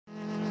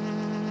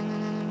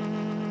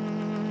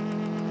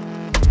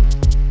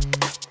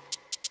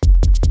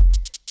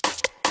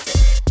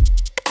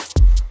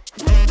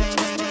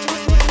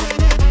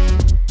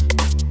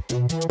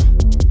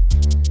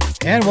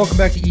And welcome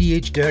back to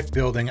EDH Deck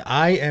Building.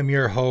 I am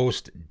your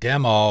host,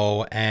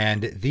 Demo,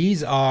 and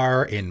these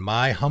are, in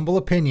my humble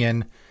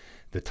opinion,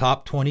 the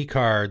top 20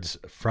 cards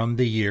from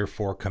the year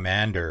for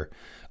Commander.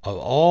 Of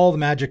all the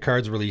Magic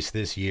cards released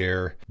this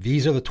year,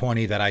 these are the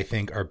 20 that I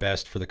think are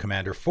best for the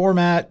Commander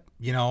format.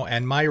 You know,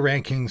 and my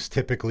rankings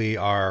typically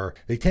are,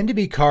 they tend to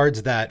be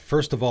cards that,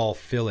 first of all,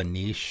 fill a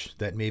niche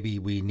that maybe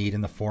we need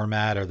in the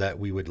format or that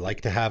we would like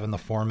to have in the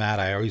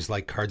format. I always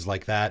like cards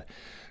like that.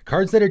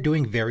 Cards that are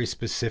doing very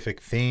specific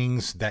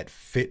things that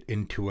fit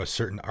into a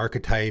certain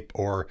archetype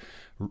or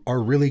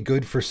are really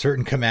good for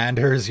certain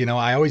commanders. You know,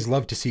 I always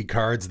love to see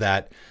cards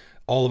that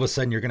all of a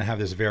sudden you're going to have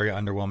this very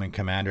underwhelming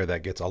commander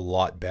that gets a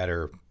lot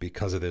better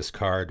because of this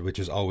card, which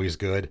is always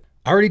good.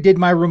 I already did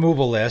my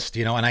removal list,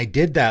 you know, and I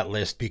did that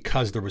list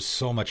because there was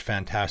so much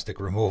fantastic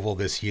removal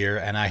this year,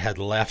 and I had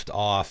left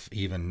off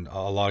even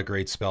a lot of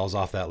great spells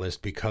off that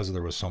list because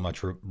there was so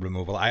much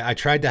removal. I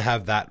tried to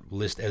have that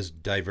list as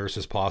diverse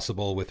as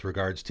possible with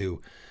regards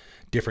to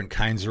different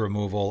kinds of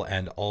removal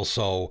and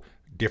also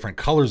different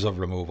colors of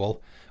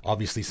removal.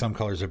 Obviously, some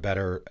colors are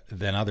better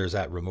than others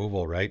at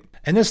removal, right?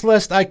 And this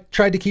list, I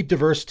tried to keep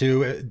diverse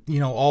too, you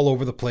know, all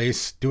over the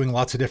place, doing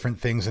lots of different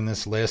things in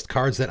this list.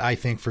 Cards that I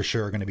think for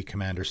sure are going to be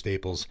Commander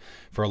staples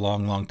for a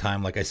long, long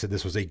time. Like I said,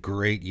 this was a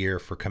great year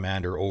for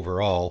Commander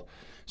overall.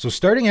 So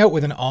starting out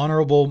with an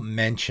honorable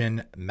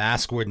mention,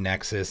 Maskwood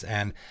Nexus,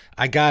 and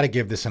I got to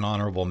give this an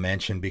honorable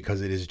mention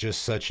because it is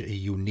just such a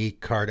unique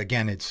card.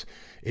 Again, it's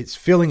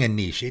filling a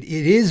niche. It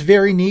is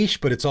very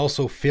niche, but it's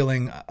also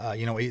filling,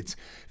 you know, it's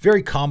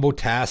very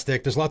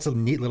combo-tastic. There's lots of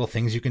neat little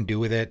things you can do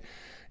with it.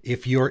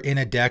 If you're in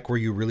a deck where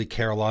you really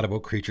care a lot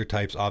about creature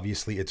types,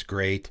 obviously it's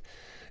great.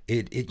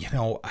 It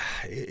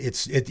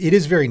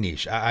is very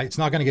niche. It's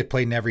not going to get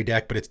played in every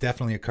deck, but it's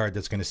definitely a card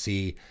that's going to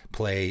see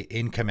play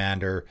in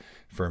Commander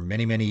for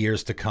many, many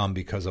years to come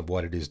because of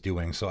what it is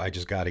doing. So I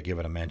just got to give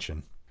it a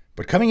mention.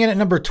 But coming in at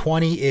number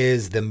 20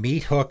 is the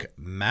Meathook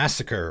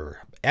Massacre.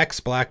 X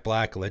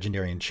black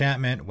legendary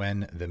enchantment.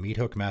 When the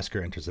Meathook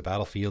Massacre enters the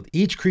battlefield,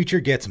 each creature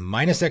gets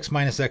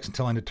 -X/-X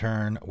until end of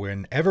turn.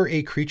 Whenever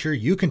a creature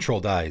you control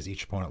dies,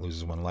 each opponent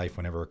loses 1 life.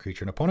 Whenever a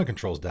creature an opponent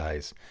controls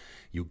dies,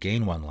 you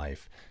gain 1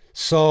 life.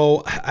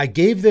 So I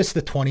gave this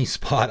the 20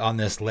 spot on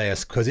this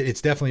list because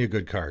it's definitely a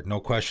good card. No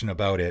question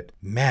about it.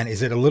 Man,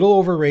 is it a little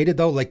overrated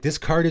though? Like, this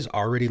card is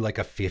already like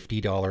a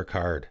 $50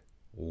 card.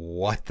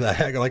 What the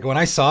heck? Like, when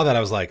I saw that, I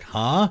was like,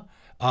 huh?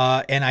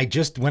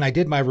 And when I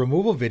did my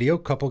removal video, a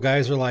couple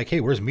guys are like,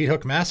 hey, where's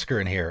Meathook Massacre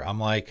in here? I'm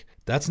like,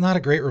 that's not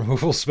a great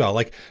removal spell.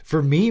 Like,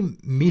 for me,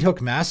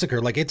 Meathook Massacre,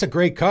 like, it's a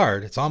great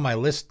card. It's on my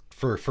list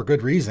for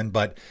good reason,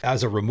 but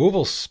as a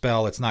removal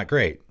spell, it's not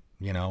great.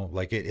 You know,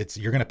 like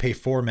you're going to pay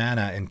 4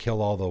 mana and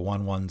kill all the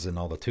 1/1s and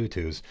all the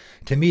 2/2s.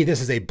 To me, this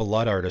is a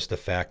Blood Artist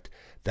effect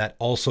that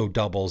also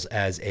doubles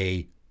as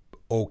a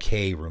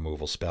okay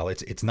removal spell.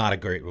 It's not a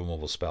great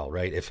removal spell,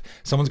 right? If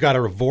someone's got a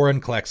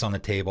Vorinclex on the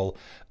table,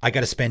 I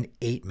got to spend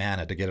 8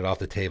 mana to get it off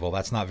the table.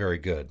 That's not very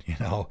good, you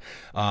know.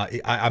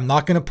 I'm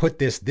not going to put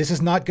this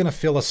is not going to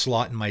fill a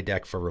slot in my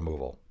deck for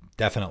removal.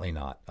 Definitely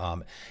not.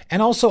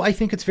 And also, I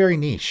think it's very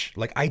niche.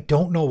 Like, I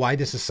don't know why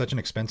this is such an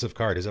expensive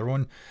card. Is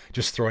everyone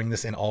just throwing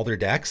this in all their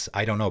decks?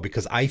 I don't know,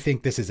 because I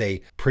think this is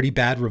a pretty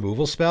bad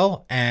removal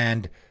spell,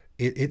 and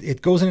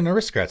it goes in an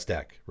Aristocrats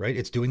deck, right?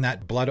 It's doing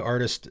that Blood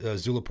Artist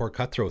Zulaport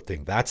Cutthroat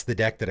thing. That's the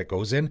deck that it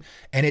goes in,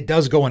 and it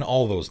does go in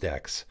all those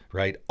decks,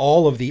 right?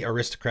 All of the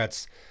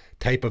Aristocrats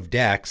type of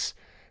decks,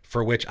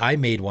 for which I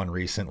made one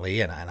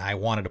recently, and I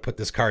wanted to put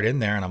this card in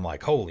there, and I'm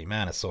like, holy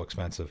man, it's so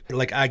expensive.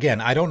 Like,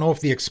 again, I don't know if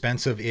the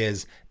expensive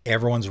is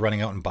everyone's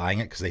running out and buying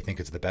it because they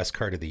think it's the best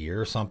card of the year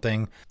or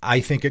something.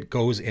 I think it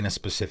goes in a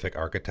specific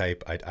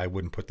archetype. I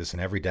wouldn't put this in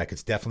every deck.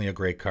 It's definitely a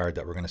great card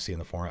that we're going to see in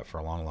the format for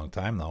a long, long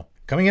time, though.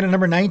 Coming in at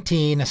number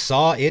 19,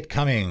 Saw It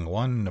Coming.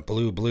 1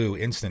 blue,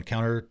 instant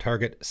counter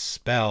target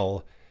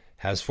spell.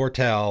 Has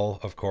Foretell,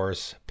 of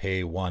course,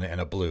 pay 1 and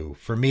a blue.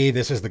 For me,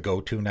 this is the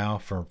go-to now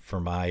for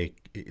my,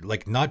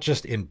 like, not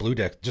just in blue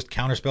deck, just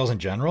counter spells in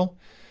general.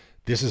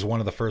 This is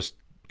one of the first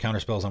counter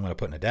spells I'm going to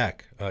put in a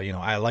deck. You know,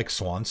 I like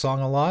Swan Song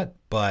a lot,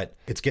 but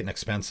it's getting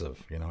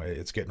expensive. You know,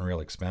 it's getting real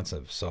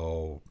expensive.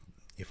 So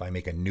if I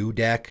make a new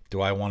deck,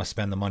 do I want to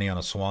spend the money on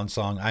a Swan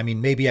Song? I mean,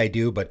 maybe I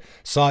do, but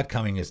Saw It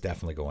Coming is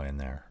definitely going in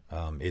there.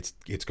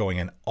 It's going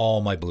in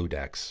all my blue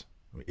decks.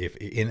 If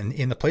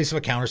in the place of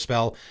a counter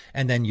spell,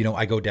 and then, you know,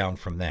 I go down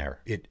from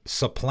there. It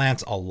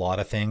supplants a lot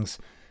of things.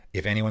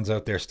 If anyone's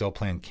out there still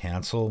playing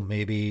Cancel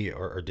maybe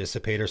or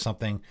Dissipate or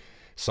something,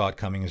 Saw It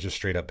Coming is just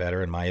straight up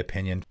better in my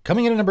opinion.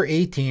 Coming in at number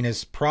 18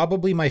 is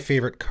probably my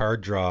favorite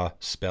card draw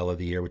spell of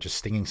the year, which is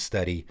Stinging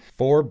Study.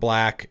 4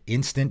 black,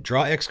 instant,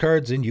 draw X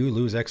cards and you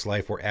lose X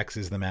life, where X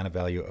is the mana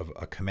value of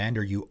a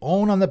commander you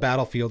own on the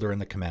battlefield or in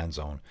the command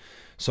zone.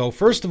 So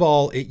first of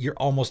all, you're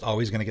almost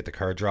always going to get the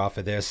card draw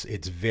for this.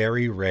 It's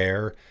very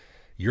rare.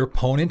 Your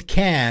opponent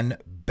can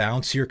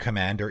bounce your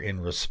commander in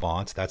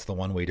response. That's the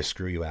one way to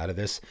screw you out of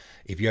this.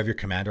 If you have your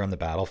commander on the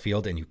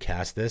battlefield and you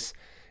cast this,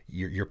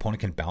 your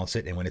opponent can bounce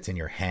it, and when it's in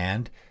your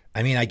hand,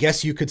 I mean, I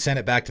guess you could send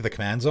it back to the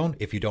command zone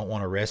if you don't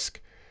want to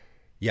risk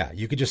Yeah,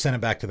 you could just send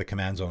it back to the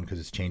command zone because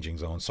it's changing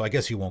zones. So I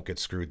guess you won't get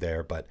screwed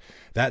there. But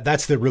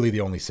that's really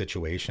the only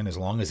situation. As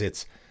long as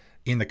it's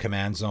in the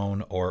command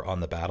zone or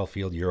on the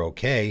battlefield, you're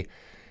okay.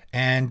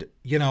 And,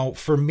 you know,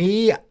 for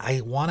me, I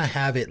want to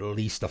have at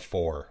least a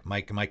 4.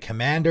 My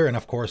commander, and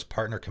of course,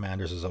 partner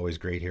commanders is always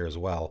great here as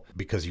well,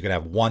 because you can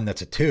have one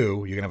that's a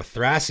 2, you can have a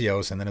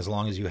Thrasios, and then as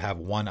long as you have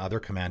one other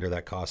commander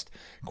that costs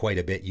quite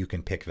a bit, you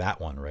can pick that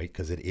one, right?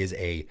 Because it is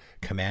a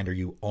commander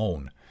you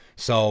own.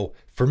 So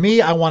for me,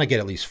 I want to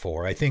get at least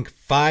 4. I think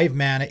 5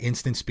 mana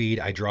instant speed,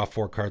 I draw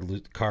 4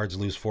 cards,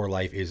 lose 4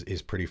 life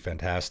is pretty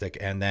fantastic.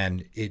 And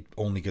then it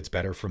only gets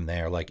better from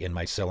there. Like in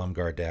my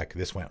Silumgar deck,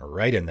 this went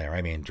right in there.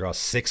 I mean, draw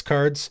 6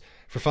 cards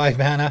for 5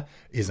 mana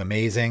is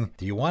amazing.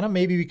 Do you want to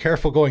maybe be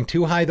careful going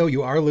too high though?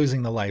 You are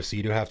losing the life, so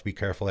you do have to be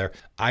careful there.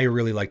 I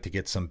really like to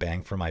get some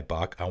bang for my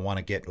buck. I want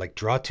to get, like,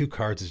 draw 2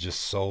 cards is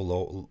just so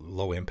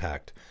low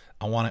impact.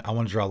 I want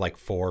to draw like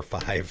 4,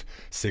 5,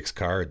 6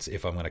 cards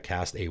if I'm going to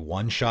cast a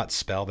one-shot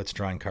spell that's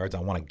drawing cards.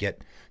 I want to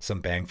get some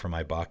bang for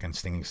my buck, and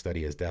Stinging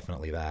Study is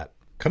definitely that.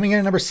 Coming in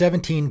at number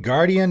 17,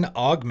 Guardian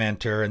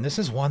Augmenter, and this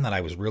is one that I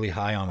was really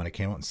high on when it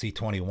came out in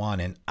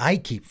C21, and I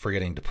keep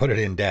forgetting to put it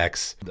in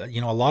decks.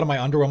 You know, a lot of my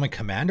underwhelming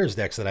Commanders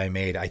decks that I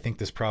made, I think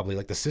this probably,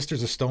 like the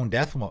Sisters of Stone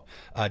Death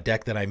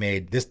deck that I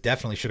made, this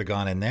definitely should have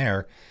gone in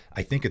there.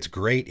 I think it's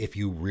great if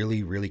you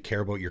really, really care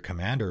about your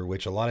Commander,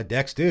 which a lot of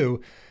decks do.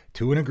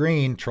 2 and a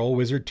green, Troll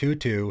Wizard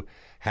 2/2,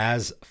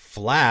 has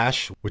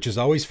Flash, which is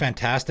always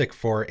fantastic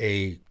for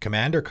a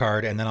commander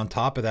card. And then on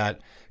top of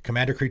that,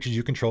 commander creatures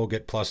you control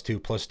get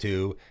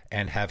 +2/+2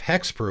 and have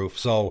hexproof.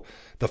 So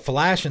the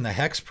Flash and the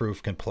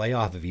hexproof can play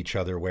off of each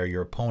other, where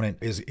your opponent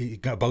is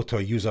about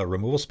to use a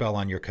removal spell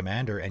on your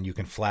commander, and you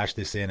can flash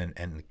this in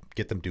and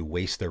get them to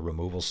waste their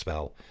removal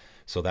spell.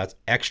 So that's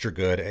extra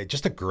good.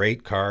 Just a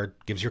great card.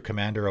 Gives your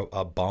commander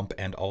a bump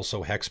and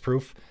also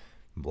hexproof.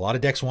 A lot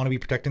of decks want to be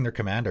protecting their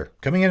commander.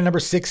 Coming in at number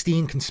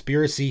 16,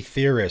 Conspiracy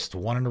Theorist.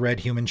 1 in a red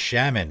human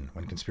shaman.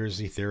 When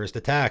Conspiracy Theorist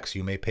attacks,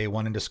 you may pay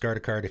 1 and discard a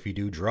card. If you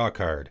do, draw a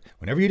card.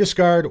 Whenever you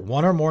discard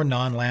 1 or more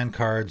non-land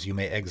cards, you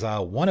may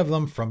exile 1 of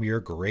them from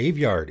your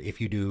graveyard. If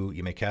you do,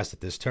 you may cast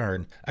it this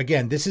turn.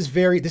 Again, this is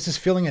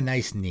filling a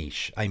nice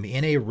niche. I'm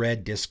in a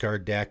red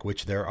discard deck,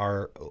 which there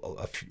are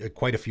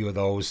quite a few of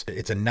those.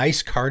 It's a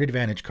nice card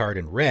advantage card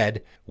in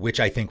red,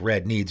 which I think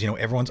red needs. You know,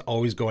 everyone's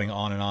always going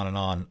on and on and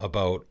on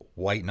about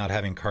white not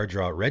having card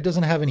draw. Red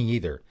doesn't have any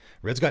either.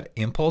 Red's got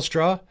impulse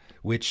draw,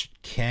 which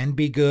can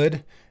be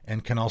good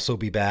and can also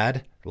be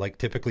bad. Like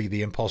typically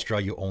the impulse draw,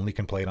 you only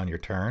can play it on your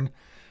turn.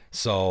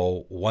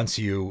 So once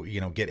you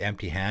get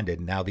empty-handed,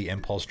 now the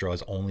impulse draw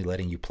is only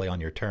letting you play on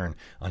your turn.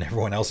 On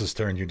everyone else's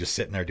turn, you're just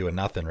sitting there doing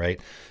nothing,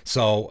 right?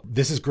 So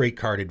this is great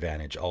card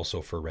advantage also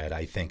for red,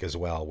 I think, as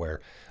well,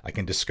 where I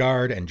can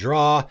discard and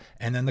draw,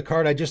 and then the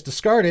card I just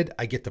discarded,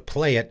 I get to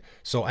play it.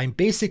 So I'm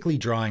basically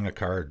drawing a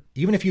card.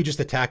 Even if you just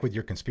attack with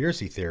your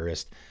Conspiracy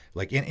Theorist,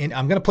 like I'm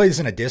going to play this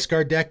in a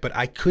discard deck, but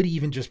I could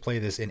even just play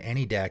this in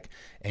any deck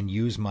and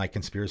use my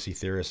Conspiracy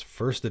Theorist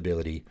first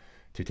ability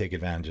to take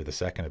advantage of the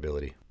second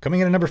ability.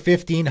 Coming in at number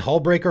 15,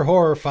 Hullbreaker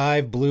Horror,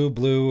 5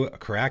 blue,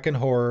 Kraken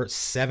Horror,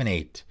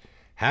 7/8.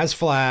 Has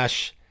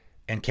Flash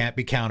and can't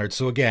be countered.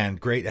 So again,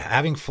 great.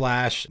 Having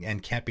Flash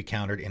and can't be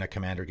countered in a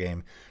commander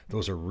game,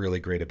 those are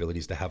really great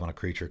abilities to have on a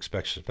creature,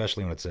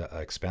 especially when it's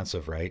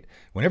expensive, right?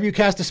 Whenever you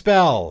cast a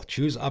spell,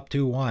 choose up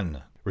to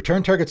 1.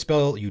 Return target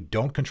spell you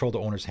don't control to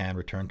owner's hand.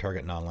 Return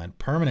target non-land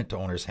permanent to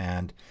owner's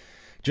hand.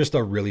 Just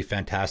a really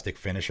fantastic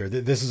finisher.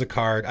 This is a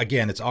card,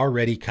 again, it's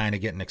already kind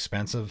of getting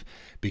expensive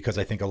because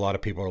I think a lot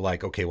of people are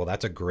like, okay, well,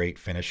 that's a great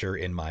finisher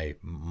in my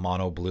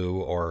mono blue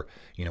or,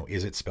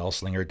 is it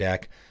Spellslinger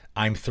deck?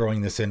 I'm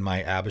throwing this in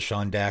my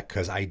Abishon deck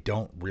because I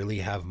don't really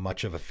have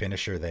much of a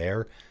finisher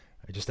there.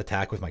 I just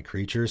attack with my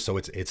creatures. So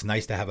it's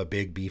nice to have a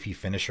big, beefy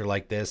finisher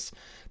like this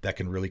that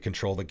can really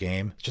control the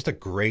game. It's just a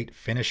great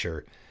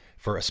finisher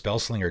for a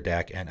Spellslinger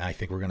deck, and I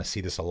think we're going to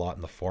see this a lot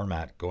in the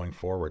format going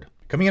forward.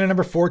 Coming in at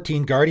number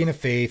 14, Guardian of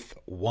Faith,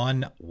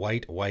 1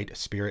 white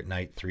Spirit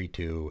Knight,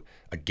 3/2.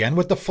 Again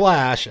with the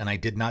Flash, and I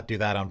did not do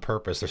that on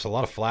purpose. There's a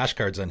lot of Flash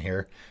cards on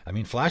here. I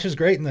mean, Flash is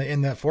great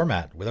in the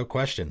format, without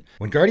question.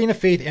 When Guardian of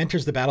Faith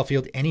enters the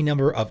battlefield, any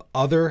number of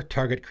other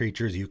target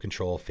creatures you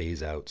control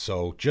phase out.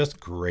 So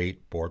just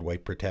great board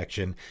wipe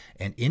protection,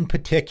 and in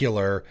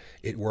particular,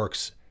 it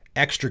works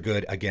extra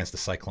good against the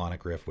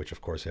Cyclonic Rift, which of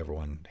course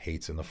everyone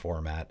hates in the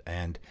format.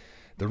 And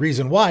the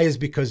reason why is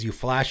because you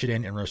flash it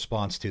in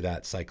response to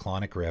that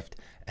Cyclonic Rift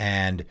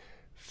and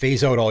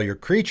phase out all your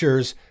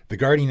creatures. The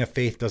Guardian of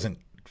Faith doesn't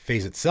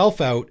phase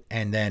itself out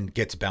and then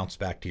gets bounced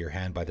back to your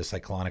hand by the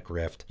Cyclonic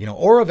Rift,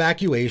 or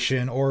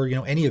Evacuation, or,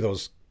 any of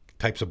those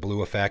types of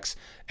blue effects.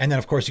 And then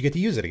of course you get to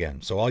use it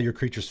again. So all your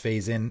creatures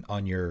phase in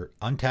on your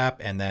untap,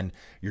 and then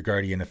your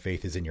Guardian of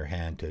Faith is in your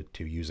hand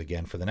to use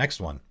again for the next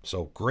one.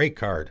 So great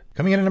card.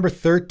 Coming in at number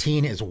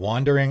 13 is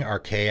Wandering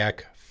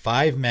Archaic,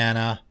 5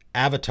 mana,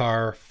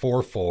 Avatar,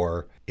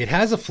 4/4. It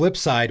has a flip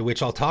side,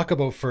 which I'll talk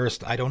about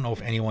first. I don't know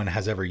if anyone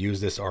has ever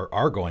used this or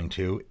are going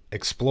to.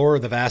 Explore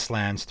the Vast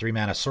Lands, 3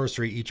 mana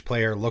sorcery. Each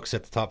player looks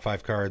at the top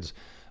 5 cards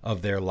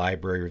of their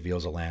library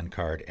reveals a land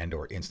card and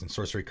or instant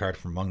sorcery card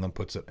from among them,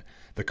 puts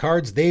the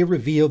cards they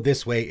revealed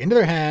this way into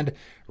their hand,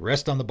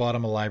 rest on the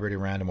bottom of the library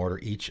in random order.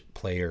 Each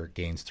player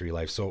gains 3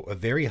 life. So a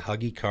very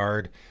huggy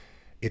card.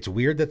 It's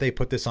weird that they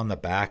put this on the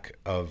back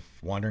of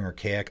Wandering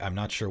Archaic. I'm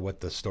not sure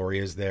what the story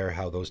is there,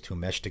 how those two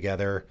mesh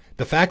together.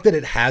 The fact that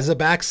it has a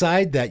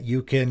backside that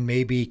you can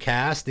maybe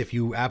cast if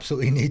you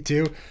absolutely need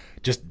to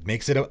just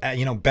makes it,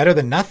 better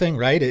than nothing,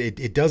 right?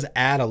 It does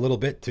add a little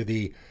bit to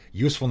the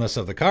usefulness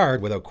of the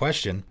card without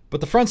question. But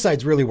the front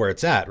side's really where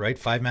it's at, right?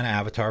 5 mana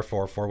Avatar,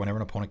 4/4. Whenever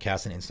an opponent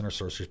casts an instant or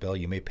sorcery spell,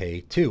 you may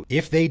pay 2.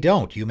 If they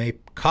don't, you may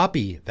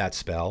copy that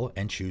spell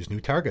and choose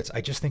new targets.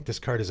 I just think this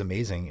card is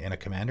amazing in a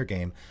Commander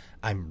game.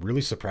 I'm really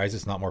surprised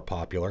it's not more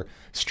popular.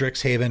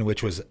 Strixhaven,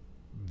 which was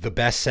the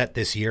best set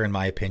this year, in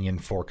my opinion,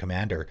 for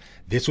Commander.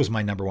 This was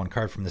my number 1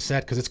 card from the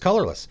set because it's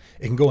colorless.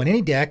 It can go in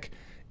any deck.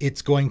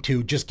 It's going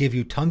to just give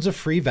you tons of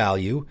free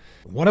value.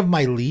 One of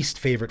my least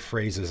favorite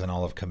phrases in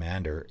all of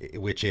Commander,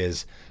 which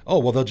is, oh,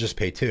 well, they'll just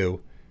pay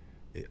 2.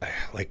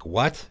 Like,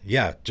 what?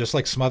 Yeah, just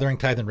like Smothering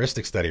Tithe and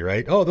Rhystic Study,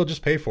 right? Oh, they'll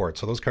just pay for it,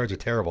 so those cards are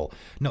terrible.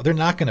 No, they're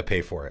not going to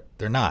pay for it.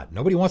 They're not.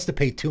 Nobody wants to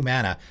pay 2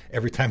 mana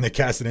every time they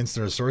cast an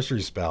instant or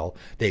sorcery spell.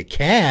 They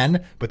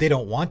can, but they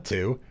don't want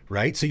to,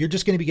 right? So you're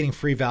just going to be getting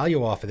free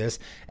value off of this.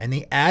 And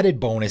the added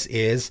bonus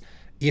is,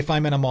 if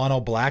I'm in a mono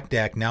black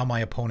deck, now my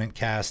opponent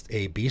cast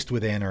a Beast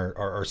Within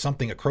or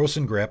something, a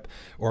Krosan Grip,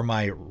 or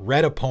my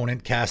red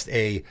opponent cast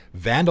a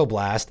Vandal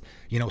Blast,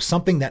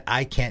 something that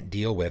I can't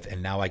deal with,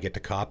 and now I get to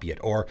copy it.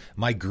 Or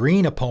my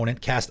green opponent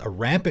cast a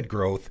Rampant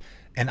Growth,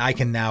 and I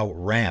can now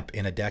ramp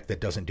in a deck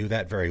that doesn't do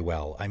that very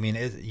well. I mean,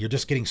 you're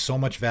just getting so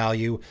much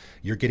value.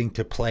 You're getting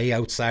to play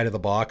outside of the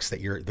box that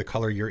the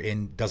color you're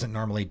in doesn't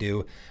normally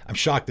do. I'm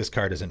shocked this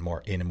card isn't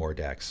in more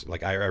decks.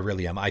 Like, I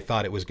really am. I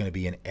thought it was going to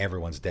be in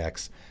everyone's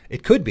decks.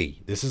 It could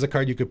be. This is a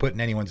card you could put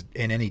in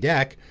any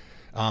deck.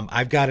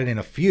 I've got it in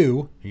a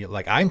few.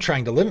 Like, I'm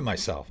trying to limit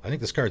myself. I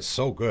think this card's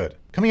so good.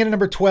 Coming in at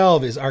number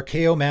 12 is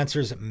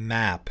Archaeomancer's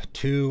Map,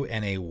 2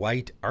 and a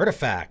white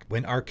artifact.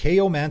 When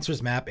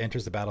Archaeomancer's Map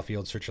enters the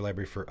battlefield, search your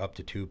library for up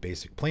to 2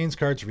 basic plains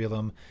cards, reveal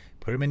them,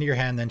 put them into your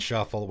hand, then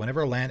shuffle.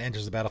 Whenever a land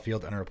enters the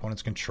battlefield under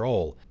opponent's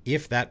control,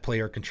 if that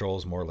player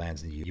controls more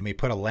lands than you, you may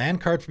put a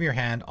land card from your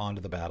hand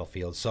onto the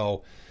battlefield.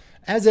 So,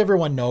 as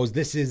everyone knows,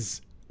 this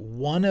is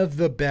one of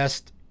the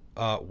best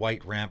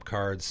white ramp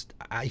cards.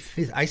 I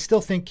still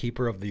think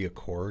Keeper of the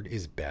Accord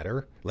is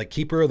better. Like,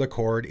 Keeper of the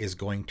Accord is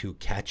going to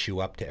catch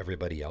you up to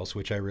everybody else,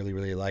 which I really,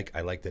 really like.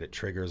 I like that it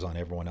triggers on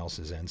everyone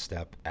else's end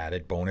step.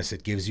 Added bonus,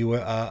 it gives you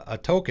a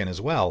token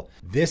as well.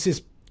 This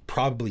is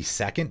probably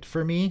second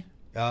for me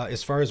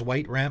as far as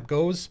white ramp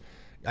goes.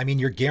 I mean,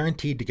 you're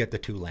guaranteed to get the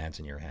 2 lands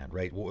in your hand,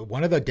 right?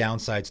 One of the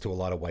downsides to a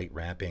lot of white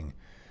ramping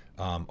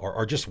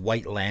or just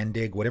white land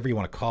dig, whatever you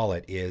want to call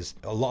it, is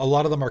a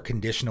lot of them are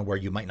conditional where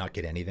you might not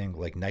get anything,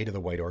 like Knight of the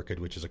White Orchid,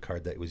 which is a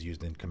card that was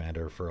used in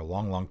Commander for a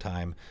long, long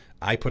time.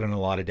 I put it in a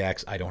lot of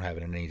decks. I don't have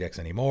it in any decks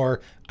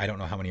anymore. I don't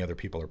know how many other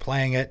people are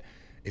playing it.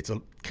 It's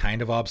a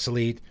kind of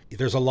obsolete.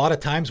 There's a lot of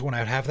times when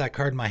I'd have that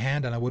card in my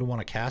hand and I wouldn't want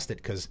to cast it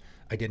because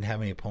I didn't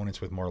have any opponents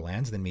with more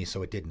lands than me,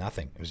 so it did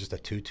nothing. It was just a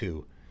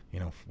 2/2,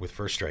 with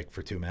first strike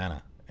for 2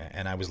 mana.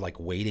 And I was like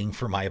waiting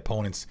for my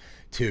opponents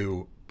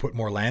to put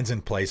more lands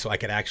in play so I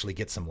could actually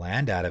get some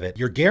land out of it.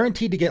 You're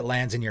guaranteed to get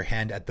lands in your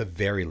hand at the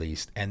very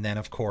least. And then,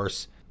 of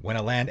course, when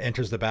a land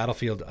enters the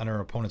battlefield under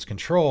an opponent's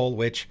control,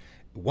 which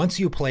once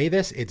you play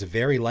this, it's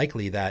very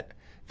likely that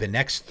the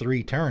next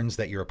 3 turns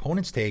that your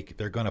opponents take,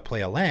 they're going to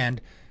play a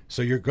land.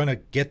 So you're going to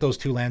get those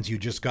 2 lands you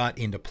just got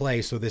into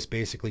play. So this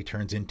basically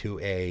turns into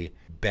a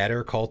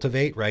better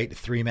Cultivate, right?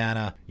 3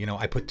 mana,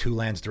 I put 2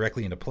 lands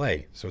directly into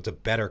play. So it's a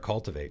better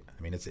Cultivate.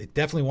 I mean, it's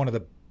definitely one of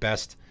the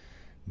best,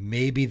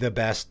 maybe the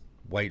best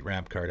white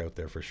ramp card out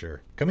there for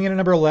sure. Coming in at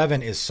number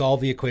 11 is Solve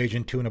the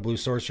Equation, 2 and a blue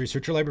sorcery.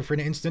 Search your library for an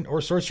instant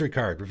or sorcery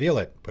card. Reveal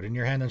it. Put it in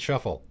your hand and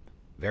shuffle.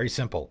 Very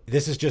simple.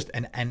 This is just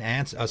an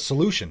answer, a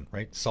solution,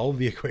 right? Solve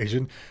the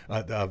Equation,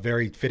 a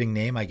very fitting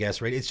name, I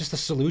guess, right? It's just a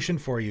solution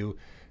for you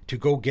to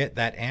go get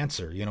that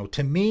answer.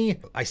 To me,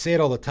 I say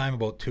it all the time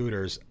about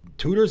tutors.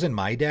 Tutors in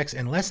my decks,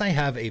 unless I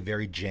have a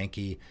very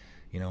janky,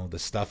 the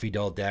Stuffy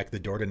Dull deck, the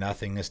Door to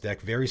Nothingness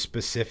deck, very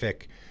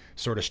specific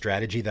sort of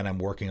strategy that I'm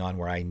working on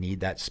where I need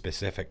that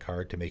specific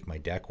card to make my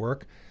deck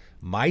work,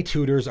 my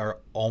tutors are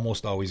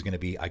almost always going to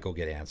be, I go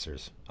get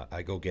answers.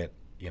 I go get,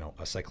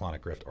 a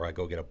Cyclonic Rift, or I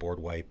go get a board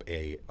wipe,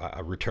 a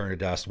Return to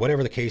Dust,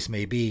 whatever the case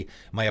may be.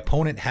 My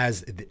opponent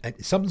has,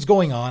 something's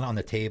going on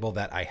the table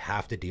that I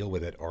have to deal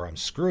with it or I'm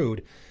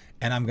screwed.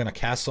 And I'm going to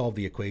cast Solve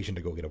the Equation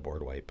to go get a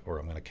board wipe, or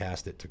I'm going to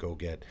cast it to go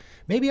get,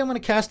 maybe I'm going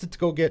to cast it to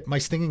go get my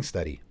Stinging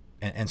Study.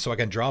 And so I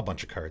can draw a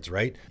bunch of cards,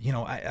 right?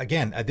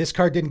 This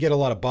card didn't get a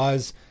lot of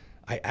buzz.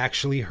 I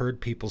actually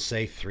heard people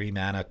say 3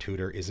 mana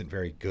tutor isn't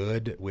very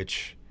good,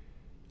 which,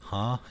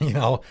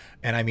 and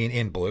I mean,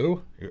 in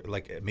blue,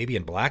 like maybe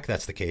in black,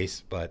 that's the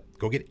case, but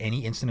go get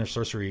any instant or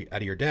sorcery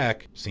out of your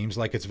deck. Seems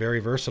like it's very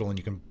versatile and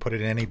you can put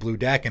it in any blue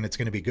deck and it's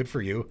going to be good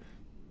for you.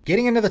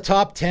 Getting into the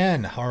top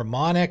 10,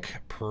 Harmonic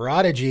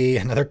Prodigy,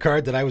 another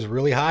card that I was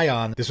really high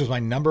on. This was my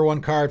number one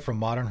card from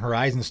Modern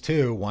Horizons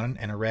 2, one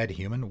and a red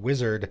human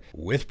wizard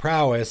with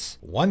prowess.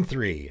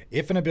 1/3.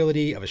 If an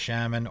ability of a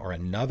shaman or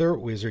another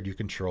wizard you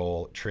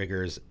control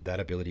triggers, that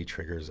ability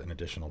triggers an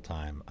additional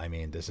time. I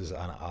mean, this is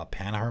a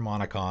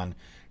Panharmonicon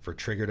for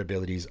triggered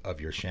abilities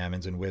of your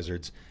shamans and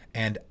wizards.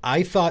 And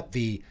I thought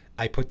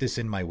I put this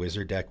in my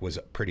wizard deck was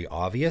pretty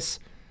obvious.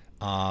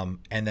 And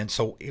then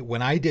so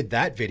when I did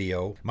that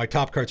video, my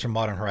top cards from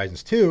Modern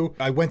Horizons 2,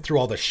 I went through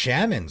all the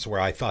shamans where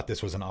I thought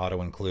this was an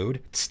auto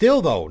include.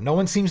 Still though, no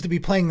one seems to be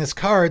playing this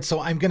card, so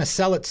I'm going to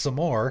sell it some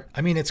more.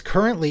 I mean, it's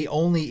currently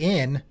only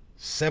in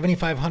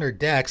 7,500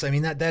 decks. I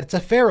mean, that's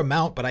a fair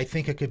amount, but I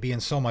think it could be in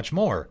so much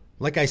more.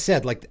 Like I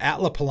said, like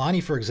Atla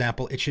Palani, for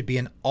example, it should be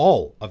in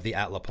all of the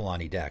Atla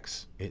Palani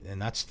decks. And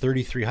that's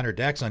 3,300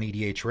 decks on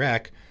EDH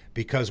Rec,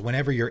 because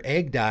whenever your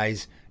egg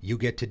dies, you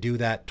get to do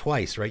that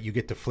twice, right? You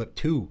get to flip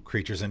 2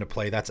 creatures into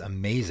play. That's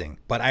amazing.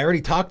 But I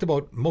already talked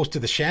about most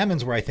of the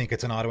shamans where I think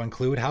it's an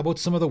auto-include. How about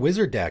some of the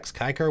wizard decks?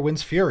 Kaikar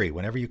Wind's Fury.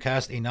 Whenever you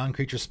cast a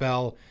non-creature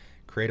spell,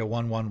 create a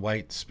 1/1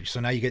 white. So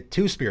now you get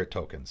 2 spirit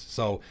tokens.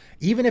 So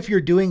even if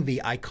you're doing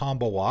the I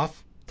combo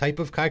off type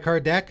of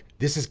Kaikar deck,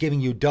 this is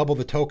giving you double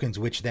the tokens,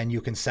 which then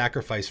you can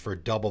sacrifice for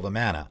double the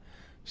mana.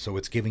 So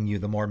it's giving you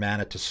the more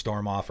mana to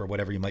storm off or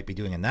whatever you might be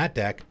doing in that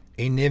deck.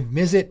 A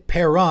Niv-Mizzet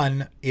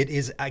Perun, it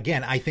is,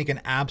 again, I think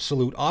an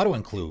absolute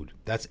auto-include.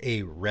 That's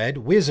a red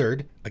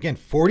wizard. Again,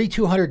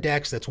 4,200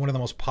 decks. That's one of the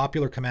most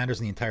popular commanders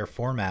in the entire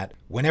format.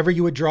 Whenever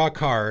you would draw a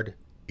card,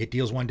 it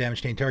deals 1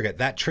 damage to any target.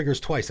 That triggers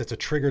twice. That's a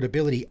triggered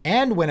ability.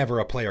 And whenever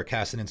a player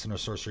casts an instant or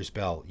sorcery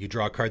spell, you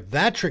draw a card.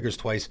 That triggers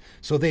twice.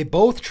 So they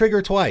both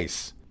trigger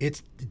twice.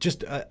 It's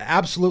just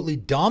absolutely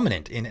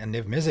dominant in a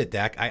Niv-Mizzet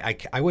deck.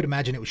 I would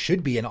imagine it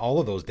should be in all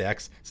of those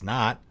decks. It's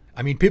not.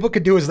 I mean, people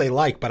could do as they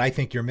like, but I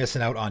think you're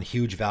missing out on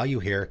huge value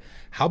here.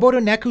 How about a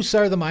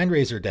Nekusar the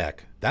Mindrazor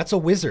deck? That's a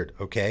wizard,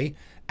 okay?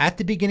 At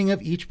the beginning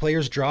of each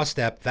player's draw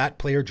step, that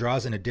player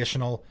draws an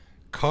additional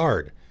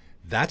card.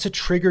 That's a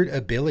triggered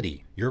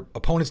ability. Your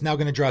opponent's now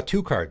going to draw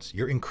 2 cards.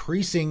 You're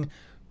increasing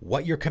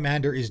what your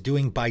commander is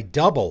doing by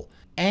double.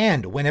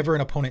 And whenever an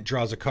opponent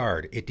draws a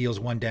card, it deals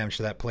 1 damage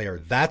to that player.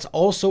 That's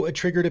also a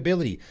triggered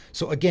ability.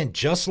 So again,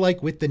 just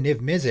like with the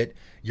Niv-Mizzet,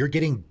 you're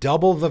getting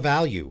double the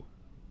value.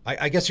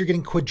 I guess you're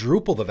getting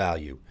quadruple the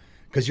value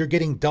because you're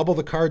getting double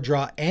the card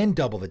draw and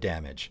double the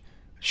damage.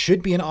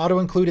 Should be an auto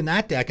include in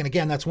that deck. And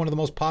again, that's one of the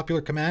most popular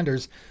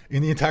commanders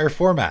in the entire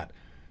format.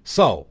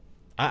 So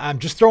I'm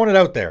just throwing it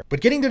out there.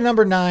 But getting to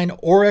number 9,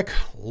 Auric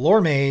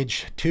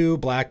Loremage, 2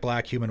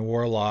 black human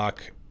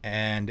warlock.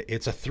 And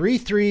it's a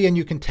 3/3 and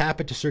you can tap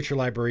it to search your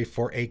library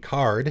for a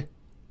card,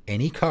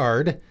 any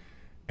card,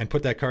 and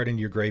put that card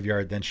into your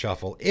graveyard, then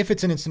shuffle. If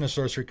it's an instant or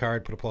sorcery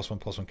card, put a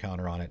 +1/+1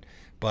 counter on it.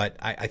 But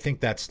I think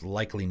that's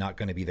likely not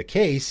going to be the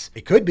case.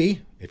 It could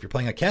be if you're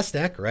playing a Kess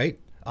deck, right?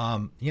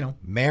 You know,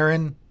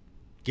 Marin,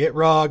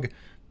 Gitrog.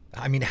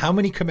 I mean, how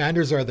many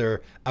commanders are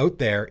there out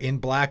there in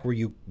black where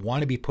you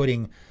want to be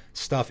putting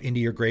stuff into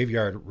your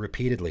graveyard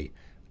repeatedly?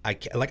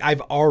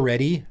 I've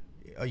already,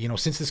 you know,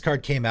 since this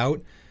card came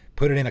out,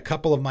 put it in a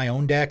couple of my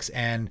own decks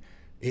and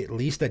at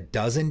least a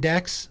dozen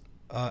decks.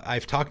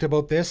 I've talked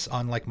about this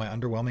on like my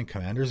underwhelming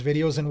commanders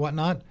videos and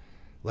whatnot.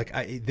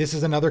 Like this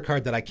is another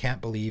card that I can't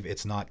believe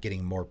it's not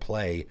getting more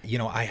play. You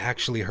know, I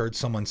actually heard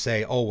someone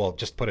say, oh, well,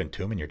 just put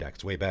Entomb in your deck.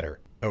 It's way better.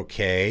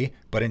 Okay,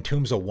 but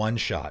Entomb's a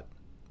one-shot,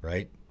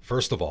 right?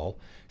 First of all.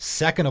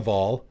 Second of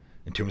all,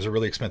 Entomb's a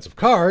really expensive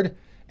card.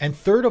 And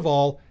third of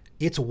all,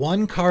 it's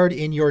 1 card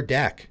in your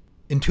deck.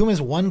 Entomb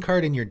is 1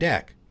 card in your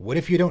deck. What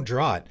if you don't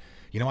draw it?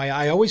 You know,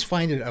 I always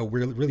find it a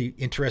really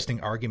interesting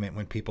argument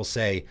when people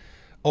say,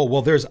 oh,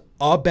 well, there's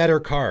a better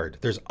card.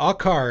 There's a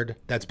card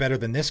that's better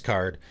than this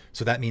card,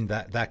 so that means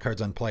that card's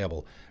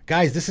unplayable.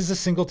 Guys, this is a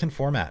singleton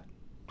format,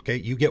 okay?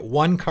 You get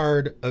 1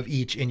 card of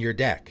each in your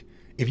deck.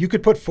 If you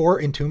could put 4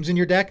 Entombs in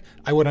your deck,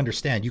 I would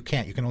understand. You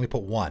can't. You can only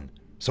put 1.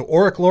 So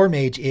Auric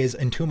Loremage is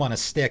Entomb on a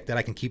stick that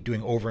I can keep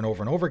doing over and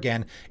over and over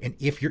again. And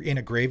if you're in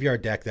a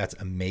graveyard deck, that's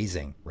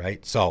amazing,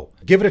 right? So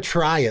give it a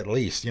try at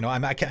least. You know,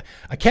 I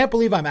can't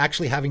believe I'm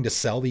actually having to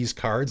sell these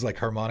cards like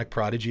Harmonic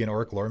Prodigy and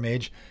Auric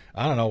Loremage.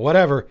 I don't know,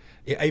 whatever.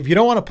 If you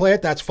don't want to play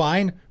it, that's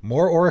fine.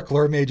 More Auric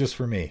Loremages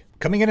for me.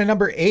 Coming in at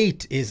number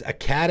 8 is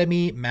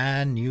Academy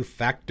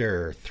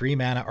Manufactor. 3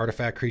 mana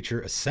artifact creature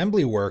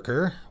assembly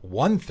worker.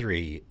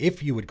 1/3.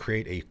 If you would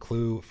create a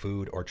clue,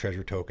 food, or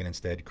treasure token,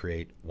 instead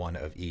create 1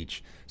 of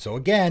each. So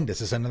again, this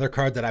is another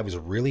card that I was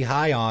really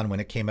high on when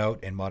it came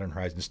out in Modern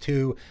Horizons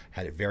 2.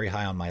 Had it very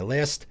high on my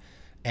list.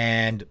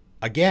 And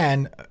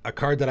again, a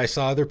card that I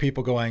saw other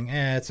people going,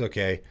 it's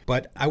okay.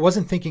 But I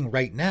wasn't thinking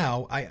right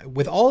now.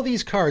 With all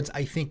these cards,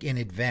 I think in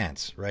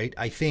advance, right?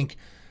 I think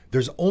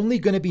there's only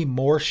going to be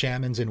more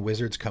shamans and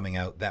wizards coming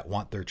out that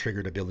want their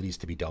triggered abilities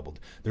to be doubled.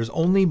 There's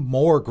only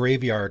more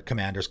graveyard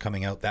commanders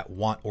coming out that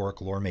want Auric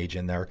Loremage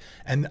in there.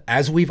 And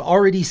as we've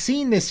already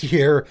seen this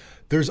year,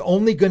 there's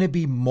only going to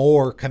be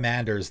more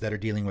commanders that are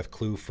dealing with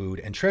clue,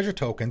 food, and treasure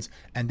tokens.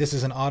 And this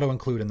is an auto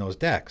include in those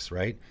decks,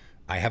 right?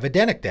 I have a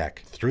Denic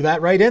deck. Threw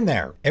that right in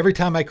there. Every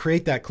time I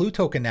create that clue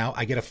token now,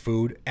 I get a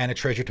food and a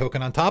treasure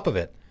token on top of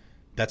it.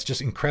 That's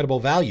just incredible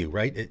value,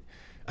 right?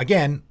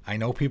 Again, I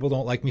know people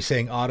don't like me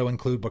saying auto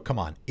include, but come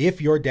on.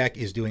 If your deck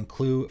is doing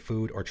clue,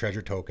 food, or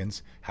treasure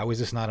tokens, how is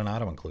this not an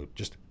auto include?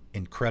 Just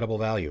incredible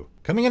value.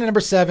 Coming in at number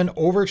 7,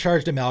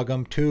 Overcharged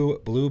Amalgam,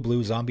 2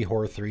 blue zombie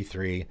horror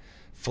 3/3.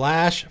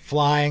 Flash,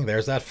 flying,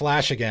 there's that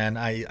flash again.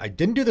 I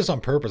didn't do this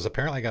on purpose.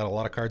 Apparently I got a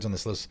lot of cards on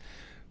this list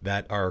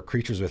that are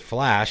creatures with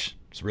flash.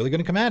 It's really good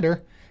in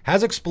Commander.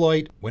 Has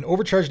exploit. When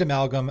Overcharged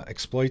Amalgam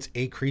exploits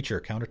a creature,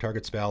 counter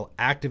target spell,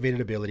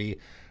 activated ability,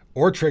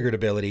 or triggered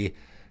ability.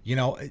 You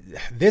know,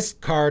 this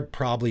card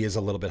probably is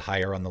a little bit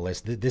higher on the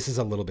list. This is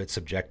a little bit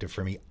subjective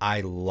for me.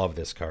 I love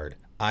this card.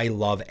 I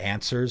love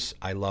answers.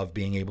 I love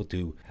being able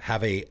to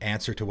have a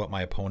answer to what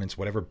my opponent's,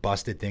 whatever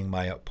busted thing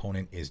my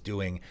opponent is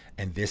doing,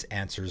 and this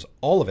answers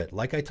all of it.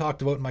 Like I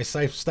talked about in my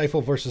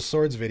Stifle versus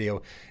Swords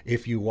video,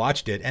 if you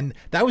watched it. And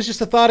that was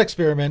just a thought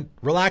experiment.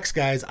 Relax,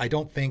 guys. I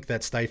don't think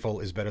that Stifle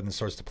is better than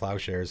Swords to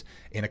Plowshares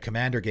in a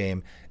Commander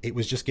game. It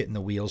was just getting the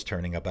wheels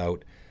turning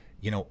about,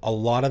 you know, a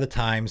lot of the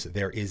times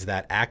there is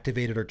that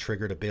activated or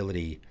triggered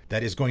ability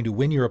that is going to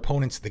win your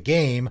opponents the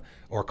game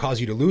or cause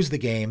you to lose the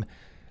game.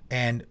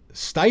 And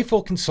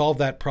Stifle can solve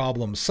that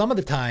problem some of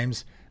the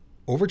times.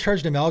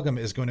 Overcharged Amalgam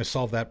is going to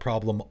solve that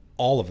problem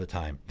all of the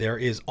time. There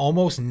is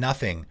almost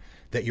nothing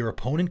that your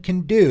opponent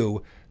can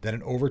do that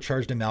an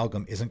Overcharged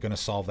Amalgam isn't going to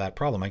solve that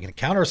problem. I can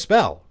counter a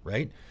spell,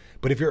 right?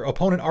 But if your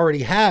opponent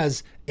already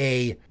has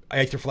a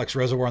Aetherflux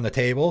Reservoir on the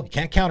table, you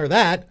can't counter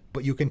that,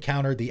 but you can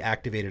counter the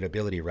activated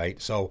ability, right?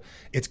 So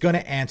it's going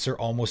to answer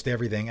almost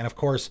everything. And of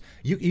course,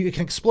 you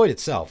can exploit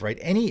itself, right?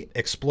 Any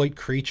exploit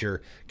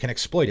creature can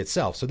exploit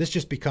itself. So this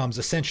just becomes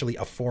essentially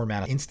a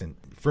 4-mana instant.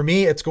 For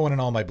me, it's going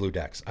in all my blue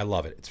decks. I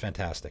love it. It's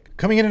fantastic.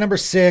 Coming in at number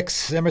 6,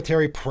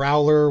 Cemetery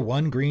Prowler,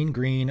 1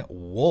 green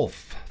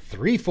wolf.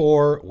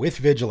 3/4 with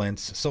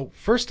vigilance. So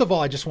first of all,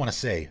 I just want to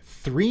say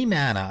 3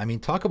 mana. I mean,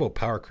 talk about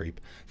power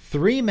creep.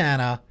 3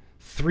 mana,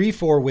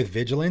 3/4 with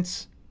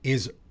vigilance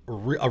is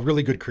a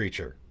really good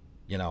creature.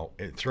 You know,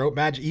 Throat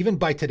Magic, even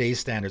by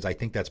today's standards, I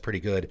think that's pretty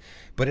good.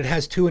 But it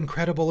has 2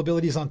 incredible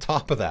abilities on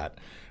top of that,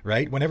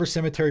 right? Whenever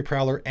Cemetery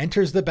Prowler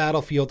enters the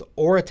battlefield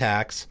or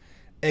attacks,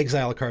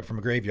 exile a card from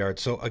a graveyard.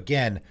 So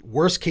again,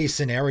 worst case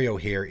scenario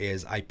here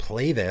is I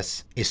play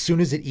this. As soon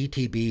as it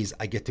ETBs,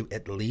 I get to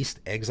at least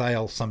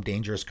exile some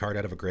dangerous card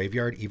out of a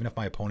graveyard, even if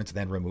my opponents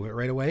then remove it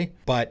right away.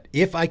 But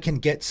if I can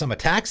get some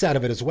attacks out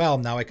of it as well,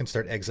 now I can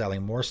start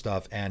exiling more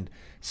stuff. And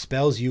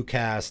spells you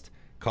cast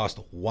cost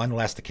 1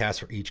 less to cast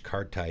for each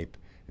card type.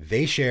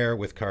 They share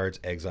with cards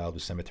exiled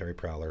with Cemetery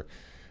Prowler.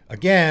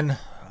 Again,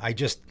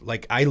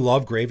 I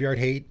love graveyard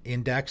hate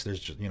in decks. There's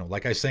just, you know,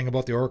 like I was saying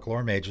about the Oracle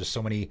Lore Mage, there's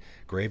so many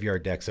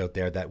graveyard decks out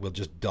there that will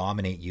just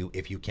dominate you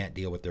if you can't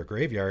deal with their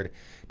graveyard.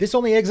 This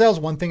only exiles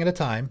one thing at a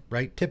time,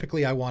 right?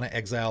 Typically, I want to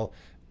exile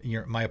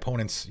my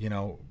opponent's, you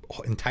know,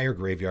 entire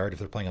graveyard if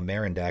they're playing a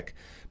Marin deck,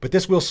 but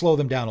this will slow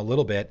them down a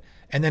little bit.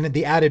 And then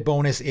the added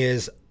bonus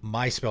is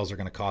my spells are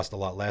going to cost a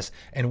lot less.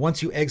 And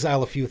once you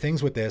exile a few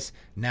things with this,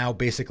 now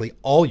basically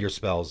all your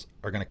spells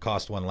are going to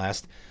cost 1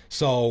 less.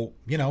 So,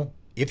 you know,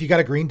 if you got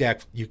a green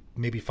deck, you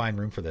maybe find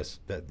room for this.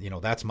 You know,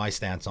 that's my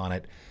stance on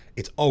it.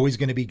 It's always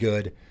going to be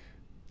good.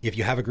 If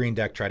you have a green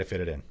deck, try to fit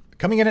it in.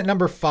 Coming in at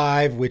number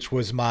 5, which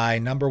was my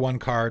number 1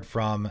 card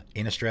from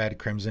Innistrad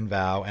Crimson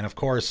Vow. And of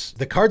course,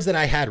 the cards that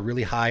I had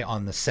really high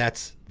on the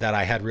sets that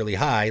I had really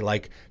high,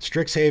 like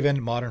Strixhaven,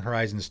 Modern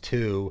Horizons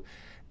 2,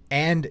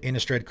 and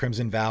Innistrad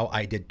Crimson Vow,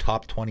 I did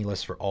top 20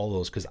 lists for all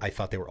those because I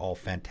thought they were all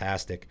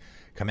fantastic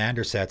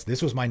Commander sets.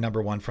 This was my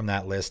number 1 from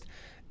that list.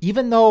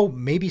 Even though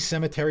maybe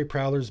Cemetery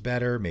Prowler's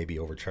better, maybe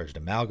Overcharged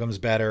Amalgam's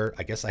better.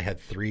 I guess I had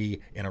 3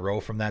 in a row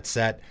from that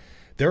set.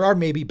 There are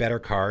maybe better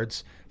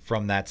cards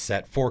from that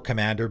set for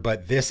Commander,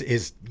 but this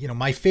is, you know,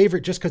 my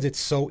favorite just because it's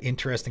so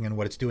interesting in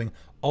what it's doing.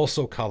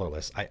 Also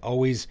colorless. I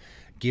always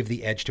give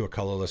the edge to a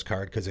colorless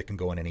card because it can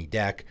go in any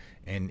deck,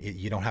 and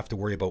you don't have to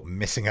worry about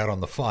missing out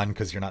on the fun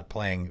because you're not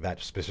playing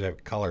that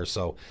specific color.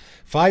 So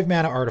 5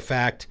 mana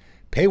artifact.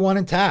 Pay 1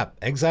 and tap.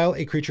 Exile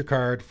a creature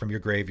card from your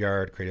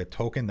graveyard. Create a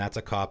token that's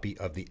a copy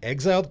of the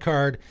exiled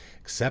card,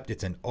 except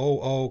it's an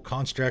 0/0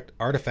 construct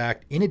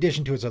artifact in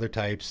addition to its other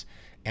types,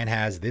 and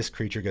has this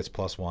creature gets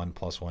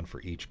 +1/+1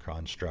 for each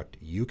construct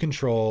you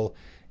control.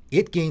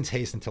 It gains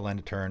haste until end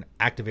of turn.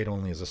 Activate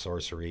only as a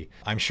sorcery.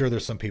 I'm sure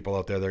there's some people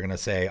out there that are going to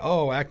say,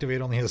 oh,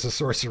 activate only as a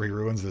sorcery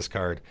ruins this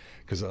card,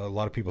 because a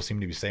lot of people seem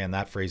to be saying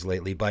that phrase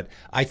lately. But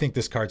I think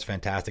this card's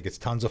fantastic. It's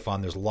tons of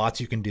fun. There's lots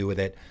you can do with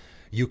it.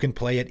 You can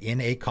play it in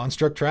a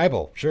construct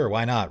tribal. Sure,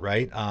 why not,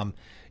 right?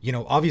 You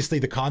know, obviously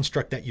the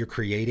construct that you're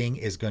creating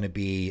is going to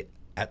be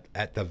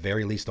at the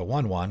very least a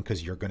 1/1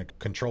 because you're going to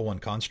control 1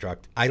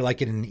 construct. I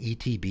like it in an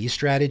ETB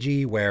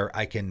strategy where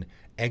I can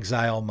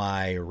exile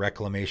my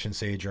Reclamation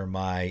Sage or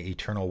my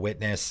Eternal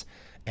Witness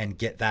and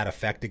get that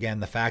effect again.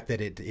 The fact that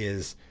it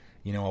is,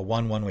 you know, a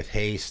 1/1 with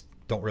haste,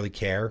 don't really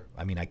care.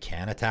 I mean, I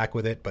can attack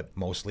with it, but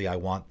mostly I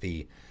want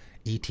the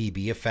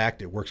ETB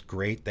effect. It works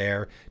great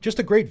there. Just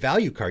a great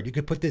value card. You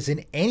could put this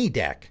in any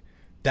deck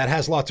that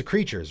has lots of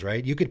creatures,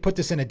 right? You could put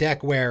this in a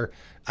deck where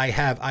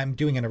I'm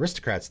doing an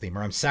aristocrats theme,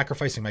 or I'm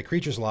sacrificing my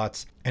creatures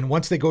lots, and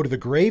once they go to the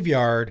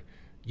graveyard,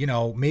 you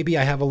know, maybe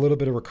I have a little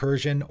bit of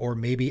recursion, or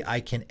maybe I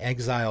can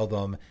exile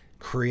them,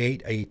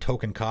 create a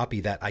token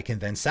copy that I can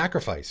then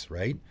sacrifice,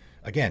 right?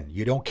 Again,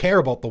 you don't care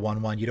about the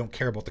 1/1, you don't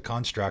care about the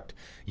construct,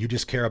 you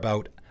just care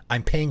about,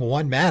 I'm paying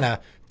 1 mana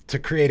to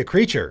create a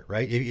creature,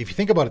 right? If you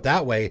think about it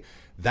that way,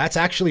 that's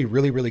actually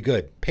really, really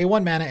good. Pay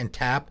 1 mana and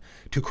tap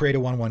to create a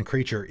 1/1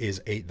 creature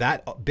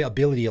that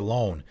ability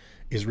alone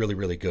is really,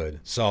 really good.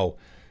 So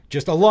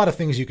just a lot of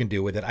things you can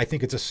do with it. I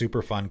think it's a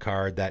super fun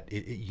card that,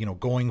 you know,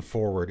 going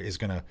forward is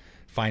going to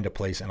find a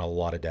place in a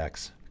lot of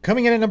decks.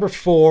 Coming in at number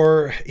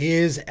 4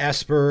 is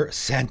Esper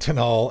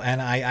Sentinel.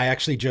 And I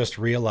actually just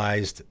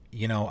realized,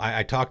 you know,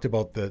 I talked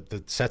about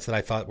the sets that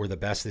I thought were the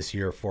best this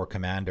year for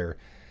Commander.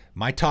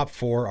 My top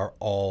 4 are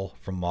all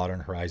from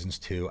Modern Horizons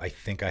 2. I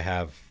think I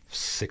have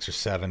 6 or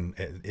 7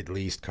 at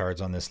least cards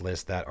on this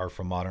list that are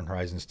from Modern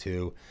Horizons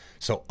 2.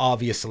 So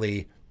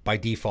obviously, by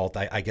default,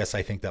 I guess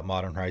I think that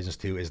Modern Horizons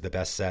 2 is the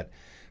best set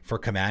for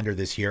Commander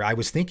this year. I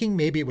was thinking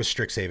maybe it was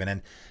Strixhaven,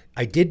 and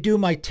I did do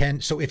my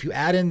 10. So if you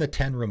add in the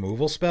 10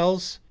 removal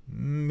spells,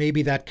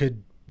 maybe that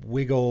could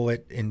wiggle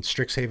it in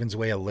Strixhaven's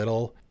way a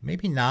little.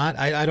 Maybe not.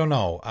 I don't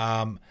know.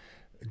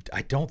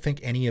 I don't think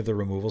any of the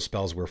removal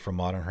spells were from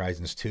Modern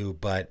Horizons 2,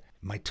 but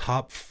my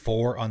top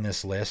 4 on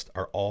this list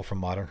are all from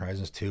Modern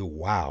Horizons 2.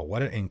 Wow,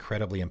 what an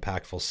incredibly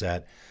impactful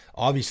set.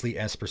 Obviously,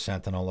 Esper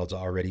Sentinel is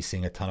already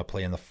seeing a ton of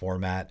play in the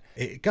format.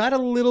 It got a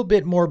little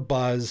bit more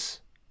buzz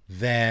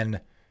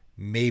than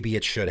maybe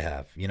it should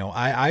have. You know,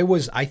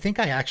 I think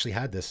I actually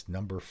had this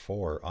number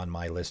 4 on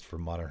my list for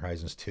Modern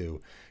Horizons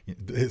 2.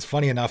 It's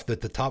funny enough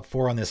that the top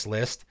 4 on this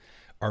list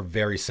are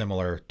very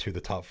similar to the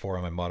top 4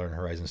 on my Modern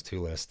Horizons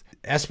 2 list.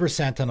 Esper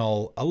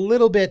Sentinel, a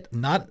little bit,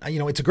 not, you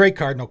know, it's a great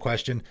card, no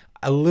question.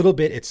 A little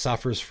bit it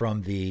suffers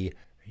from the,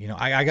 you know,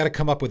 I got to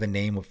come up with a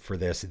name for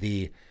this.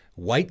 The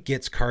white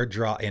gets card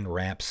draw and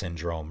ramp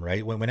syndrome,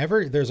 right?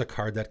 Whenever there's a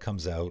card that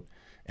comes out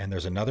and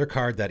there's another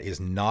card that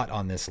is not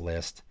on this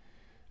list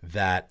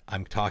that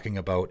I'm talking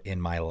about in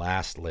my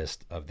last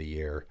list of the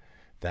year,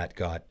 that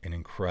got an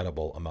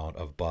incredible amount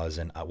of buzz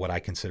and what I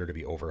consider to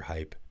be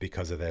overhype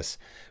because of this.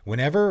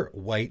 Whenever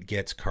white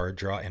gets card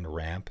draw and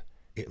ramp,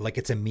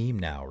 it's a meme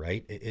now,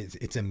 right?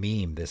 It's a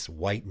meme, this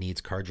white needs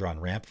card draw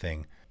and ramp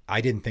thing.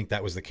 I didn't think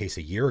that was the case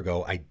a year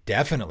ago. I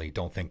definitely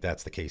don't think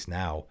that's the case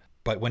now.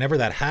 But whenever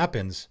that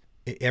happens,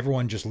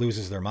 everyone just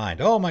loses their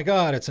mind. Oh my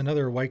God, it's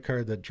another white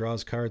card that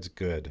draws cards.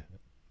 Good.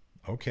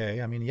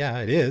 Okay, I mean, yeah,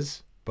 it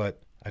is.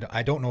 But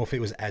I don't know if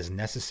it was as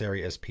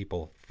necessary as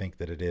people think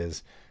that it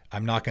is.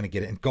 I'm not going to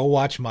get it. And go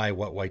watch my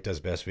What White Does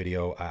Best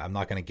video. I'm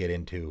not going to get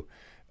into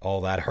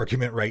all that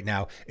argument right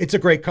now. It's a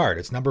great card.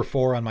 It's number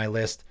 4 on my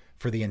list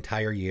for the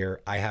entire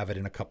year. I have it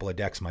in a couple of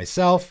decks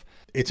myself.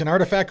 It's an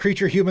artifact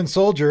creature human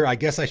soldier. I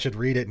guess I should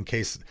read it in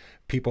case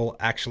people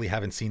actually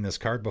haven't seen this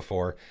card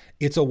before.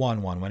 It's a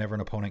 1/1. Whenever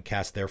an opponent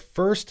casts their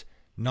first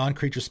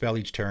non-creature spell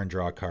each turn,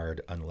 draw a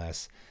card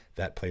unless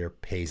that player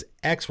pays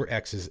X, where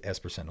X is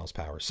Esper Sentinel's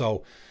power.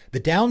 So the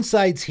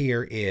downsides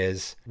here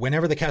is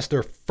whenever they cast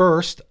their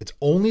first, it's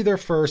only their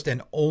first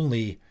and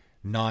only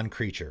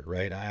non-creature,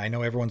 right? I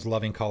know everyone's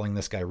loving calling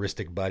this guy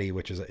Rhystic Buddy,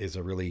 which is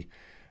a really,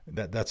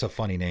 that's a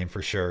funny name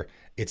for sure.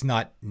 It's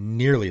not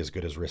nearly as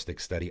good as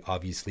Rhystic Study,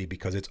 obviously,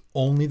 because it's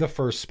only the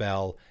first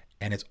spell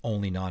and it's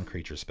only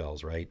non-creature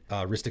spells, right?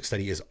 Rhystic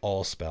Study is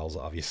all spells,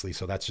 obviously,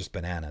 so that's just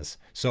bananas.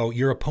 So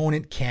your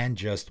opponent can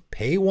just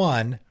pay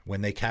 1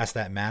 when they cast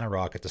that mana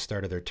rock at the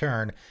start of their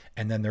turn,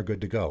 and then they're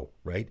good to go,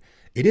 right?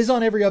 It is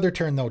on every other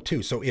turn, though,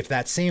 too. So if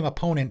that same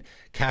opponent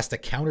casts a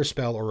counter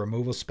spell or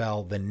removal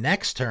spell the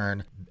next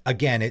turn,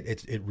 again,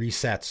 it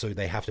resets, so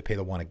they have to pay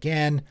the 1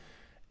 again.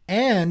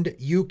 And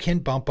you can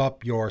bump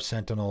up your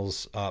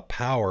Sentinel's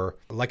power.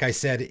 Like I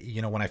said, you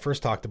know, when I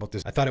first talked about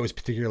this, I thought it was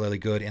particularly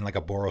good in like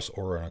a Boros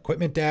or an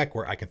equipment deck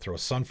where I can throw a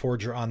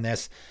Sunforger on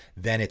this.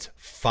 Then it's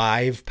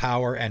 5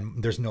 power,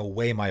 and there's no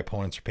way my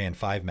opponents are paying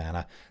 5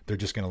 mana. They're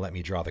just going to let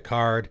me draw the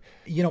card.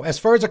 You know, as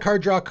far as a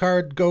card draw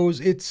card goes,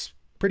 it's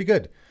pretty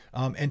good.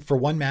 And for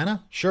 1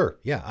 mana, sure,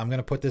 yeah, I'm going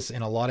to put this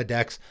in a lot of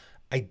decks.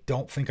 I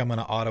don't think I'm going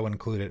to auto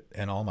include it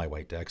in all my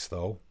white decks,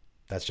 though.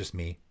 That's just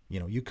me. You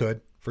know, you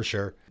could, for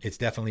sure. It's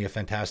definitely a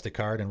fantastic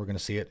card, and we're going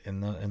to see it in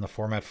the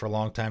format for a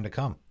long time to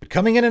come.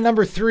 Coming in at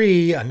number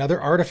 3,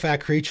 another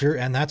artifact creature,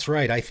 and that's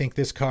right. I think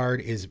this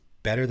card is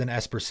better than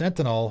Esper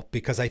Sentinel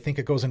because I think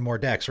it goes in more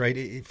decks,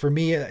 right? For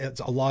me, it's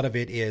a lot of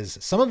it is,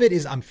 some of it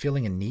is I'm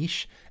filling a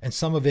niche, and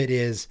some of it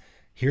is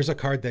here's a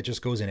card that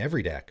just goes in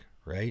every deck,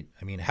 right?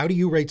 I mean, how do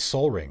you rate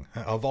Sol Ring?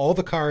 Of all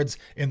the cards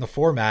in the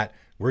format,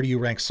 where do you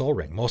rank Sol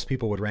Ring? Most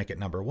people would rank it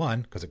number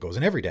 1 because it goes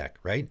in every deck,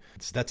 right?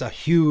 That's a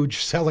huge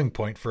selling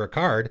point for a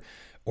card.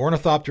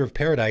 Ornithopter of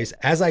Paradise,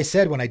 as I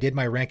said when I did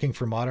my ranking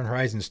for Modern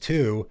Horizons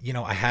 2, you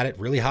know, I had it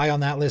really high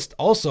on that list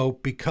also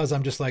because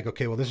I'm just like,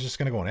 okay, well, this is just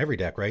going to go in every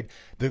deck, right?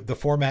 The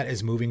format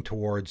is moving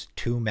towards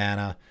 2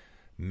 mana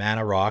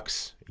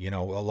rocks. You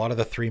know, a lot of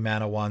the 3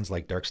 mana ones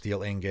like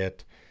Darksteel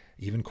Ingot,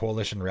 Even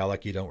Coalition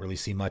Relic, you don't really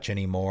see much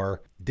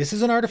anymore. This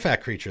is an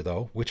artifact creature,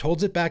 though, which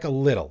holds it back a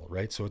little,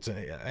 right? So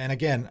and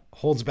again,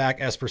 holds back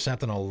Esper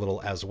Sentinel a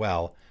little as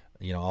well.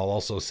 You know, I'll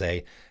also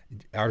say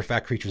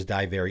artifact creatures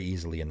die very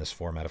easily in this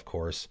format, of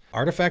course.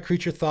 Artifact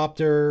creature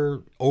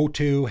Thopter,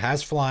 O2,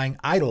 has flying.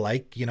 I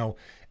like, you know,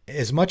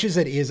 as much as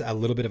it is a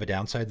little bit of a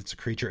downside, it's a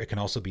creature, it can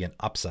also be an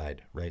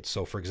upside, right?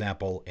 So, for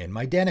example, in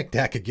my Danik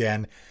deck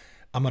again,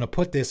 I'm going to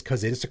put this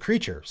because it is a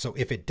creature. So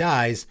if it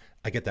dies,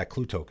 I get that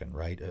clue token,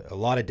 right? A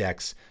lot of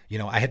decks, you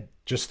know, I had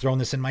just thrown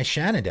this in my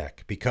Shanna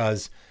deck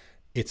because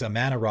it's a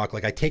mana rock.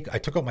 Like I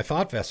took out my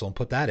Thought Vessel and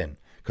put that in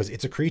because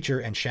it's a creature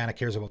and Shanna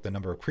cares about the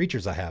number of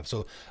creatures I have.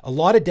 So a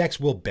lot of decks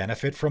will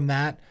benefit from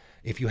that.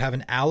 If you have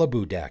an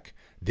Alabu deck,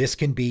 this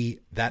can be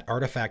that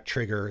artifact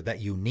trigger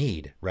that you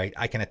need, right?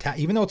 I can attack,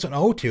 even though it's an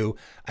O2,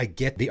 I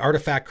get the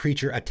artifact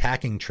creature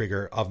attacking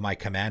trigger of my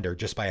commander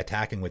just by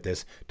attacking with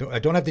this. I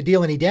don't have to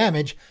deal any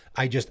damage.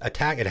 I just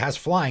attack. It has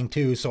flying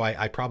too, so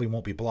I probably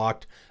won't be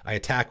blocked. I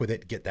attack with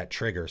it, get that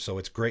trigger. So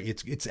it's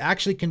great. It's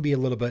actually can be a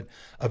little bit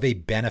of a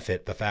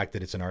benefit, the fact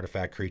that it's an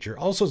artifact creature.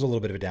 Also is a little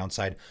bit of a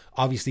downside.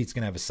 Obviously, it's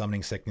going to have a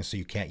summoning sickness, so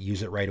you can't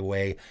use it right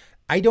away.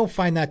 I don't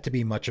find that to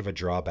be much of a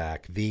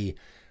drawback.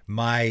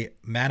 My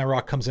mana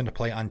rock comes into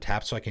play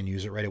untapped, so I can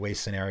use it right away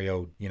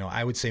scenario. You know,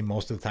 I would say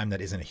most of the time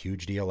that isn't a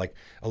huge deal. Like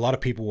a lot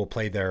of people will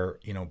play their,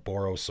 you know,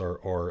 Boros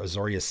or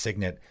Azorius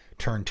Signet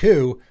turn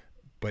 2,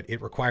 but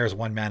it requires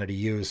 1 mana to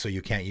use, so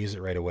you can't use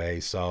it right away.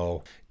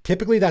 So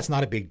typically that's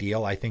not a big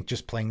deal. I think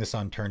just playing this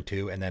on turn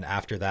 2, and then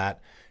after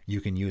that,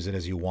 you can use it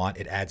as you want.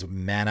 It adds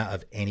mana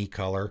of any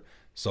color.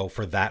 So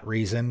for that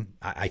reason,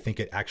 I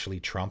think it actually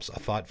trumps a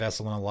Thought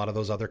Vessel and a lot of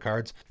those other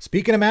cards.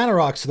 Speaking of mana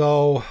rocks,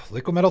 though,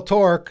 Liquid Metal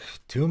Torque,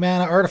 2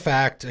 mana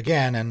artifact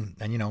again, and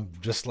you know,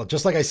 just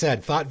like I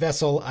said, Thought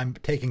Vessel. I'm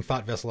taking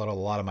Thought Vessel out of a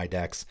lot of my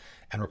decks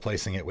and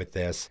replacing it with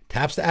this.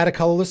 Taps to add a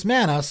colorless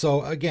mana.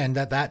 So again,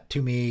 that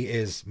to me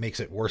makes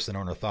it worse than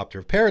Ornithopter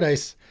of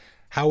Paradise.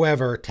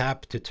 However,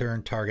 tap to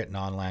turn target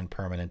non-land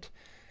permanent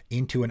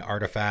into an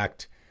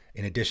artifact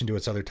in addition to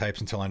its other types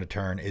until end of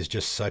turn is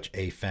just such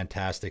a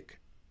fantastic,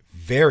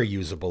 very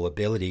usable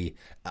ability.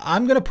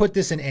 I'm going to put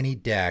this in any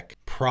deck,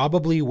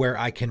 probably where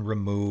I can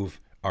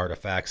remove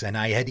artifacts. And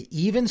I had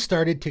even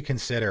started to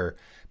consider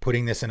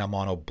putting this in a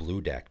mono blue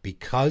deck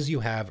because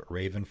you have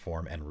Raven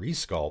Form and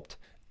Resculpt,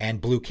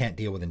 and blue can't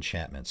deal with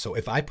enchantments. So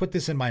if I put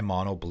this in my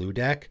mono blue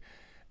deck,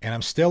 and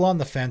I'm still on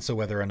the fence of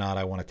whether or not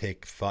I want to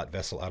take Thought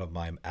Vessel out of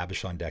my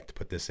Abishon deck to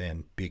put this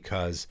in,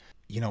 because,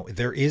 you know,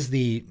 there is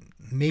the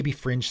maybe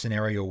fringe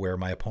scenario where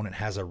my opponent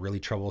has a really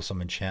troublesome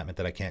enchantment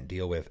that I can't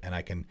deal with, and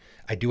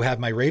I do have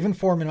my Raven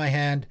Form in my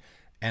hand,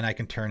 and I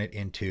can turn it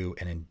into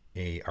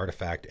a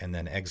artifact and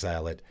then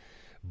exile it.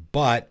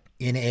 But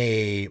in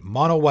a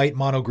mono white,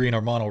 mono green,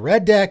 or mono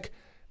red deck,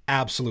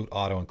 absolute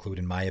auto include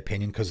in my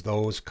opinion, because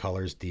those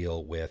colors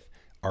deal with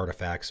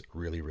artifacts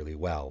really, really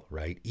well,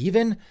 right?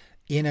 Even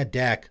in a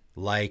deck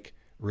like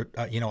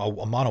you know,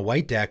 a mono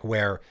white deck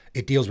where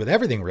it deals with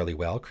everything really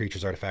well,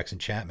 creatures, artifacts,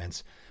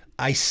 enchantments,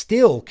 I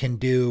still can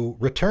do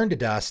Return to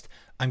Dust.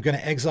 I'm going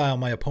to exile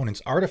my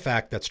opponent's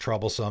artifact that's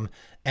troublesome,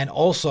 and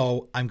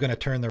also I'm going to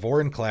turn their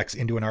Vorinclex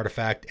into an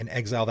artifact and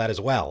exile that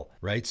as well,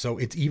 right? So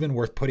it's even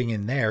worth putting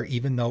in there,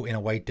 even though in a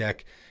white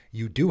deck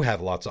you do have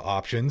lots of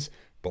options,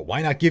 but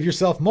why not give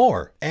yourself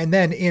more? And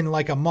then in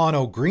like a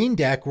mono green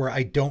deck where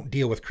I don't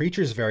deal with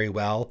creatures very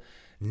well,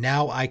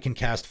 now I can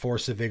cast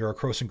Force of Vigor or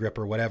Krosan Grip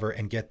or whatever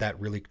and get that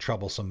really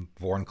troublesome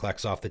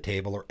Vorinclex off the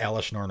table, or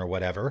Elishnorn or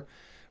whatever,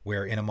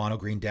 where in a mono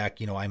green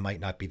deck, you know, I might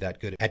not be that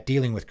good at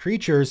dealing with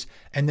creatures.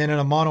 And then in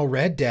a mono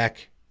red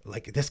deck,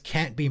 like this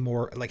can't be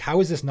more, like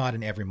how is this not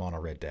in every mono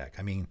red deck?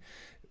 I mean,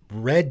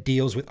 red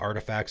deals with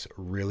artifacts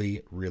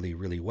really, really,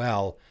 really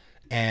well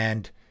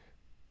and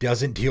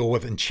doesn't deal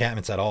with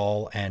enchantments at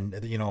all. And,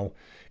 you know,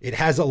 it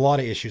has a lot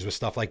of issues with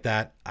stuff like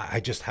that. How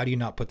do you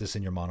not put this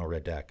in your mono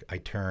red deck? I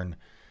turn...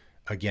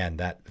 Again,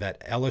 that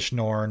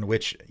Elishnorn,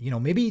 which, you know,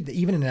 maybe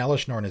even an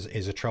Elishnorn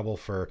is a trouble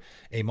for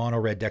a mono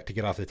red deck to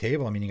get off the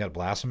table. I mean, you got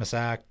Blasphemous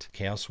Act,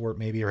 Chaos Warp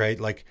maybe, right?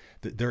 Like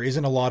there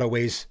isn't a lot of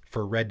ways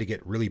for red to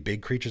get really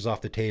big creatures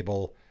off the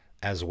table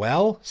as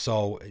well.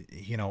 So,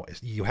 you know,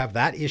 you have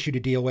that issue to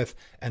deal with,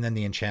 and then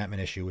the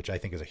enchantment issue, which I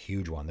think is a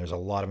huge one. There's a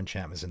lot of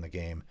enchantments in the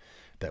game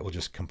that will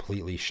just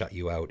completely shut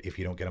you out if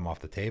you don't get them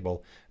off the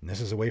table. And this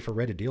is a way for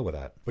red to deal with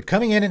that. But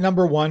coming in at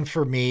number 1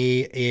 for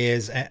me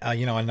is,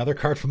 you know, another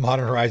card from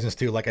Modern Horizons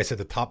 2. Like I said,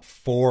 the top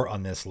 4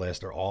 on this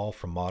list are all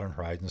from Modern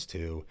Horizons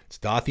 2. It's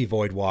Dauthi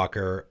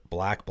Voidwalker,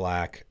 black,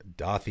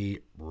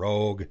 Dauthi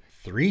Rogue,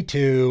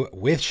 3/2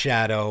 with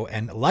Shadow.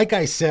 And like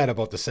I said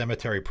about the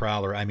Cemetery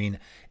Prowler, I mean,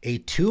 a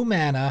 2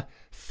 mana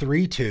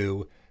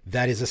 3/2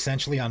 that is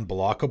essentially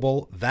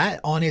unblockable.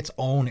 That on its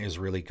own is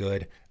really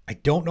good. I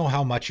don't know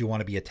how much you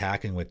want to be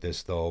attacking with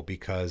this, though,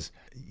 because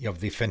of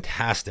the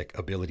fantastic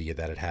ability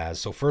that it has.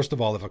 So first of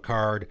all, if a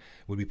card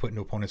would be put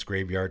into opponent's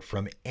graveyard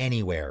from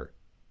anywhere,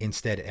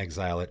 instead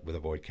exile it with a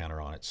void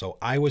counter on it. So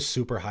I was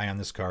super high on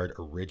this card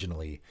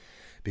originally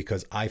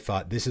because I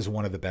thought this is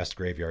one of the best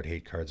graveyard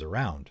hate cards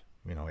around.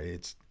 You know,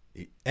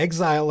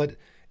 exile it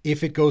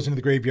if it goes into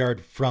the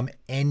graveyard from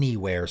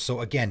anywhere.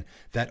 So again,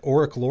 that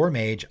Auric Lore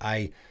Mage,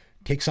 I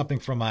take something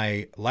from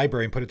my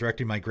library and put it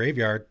directly in my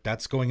graveyard.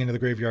 That's going into the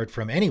graveyard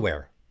from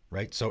anywhere,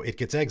 right? So it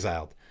gets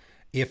exiled.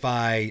 If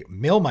I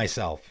mill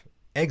myself,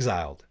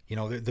 exiled. You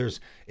know,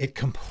 it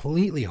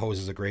completely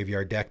hoses a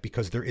graveyard deck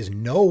because there is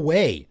no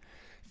way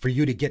for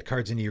you to get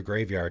cards into your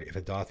graveyard if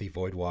a Dauthi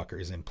Voidwalker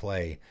is in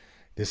play.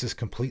 This has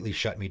completely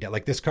shut me down.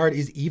 Like, this card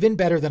is even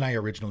better than I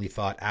originally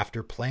thought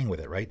after playing with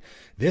it, right?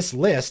 This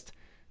list,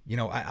 you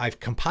know, I've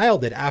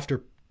compiled it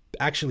after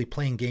actually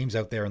playing games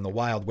out there in the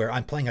wild where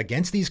I'm playing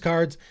against these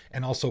cards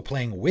and also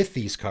playing with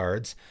these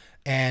cards.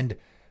 And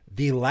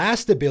the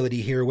last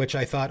ability here, which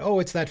I thought, oh,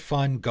 it's that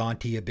fun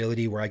Gonti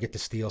ability where I get to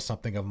steal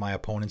something of my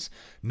opponent's.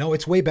 No,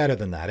 it's way better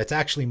than that. It's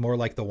actually more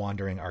like the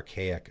Wandering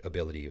Archaic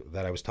ability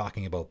that I was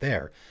talking about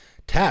there.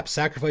 Tap,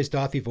 sacrifice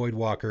Dauthi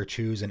Voidwalker,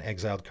 choose an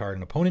exiled card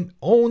an opponent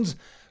owns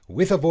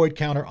with a void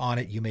counter on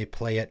it. You may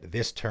play it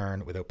this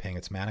turn without paying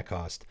its mana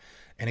cost.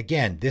 And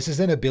again, this is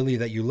an ability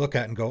that you look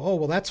at and go, oh,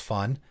 well, that's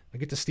fun. I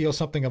get to steal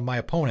something of my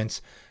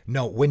opponent's.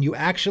 No, when you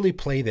actually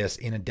play this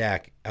in a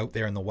deck out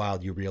there in the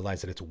wild, you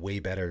realize that it's way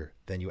better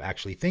than you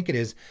actually think it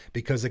is.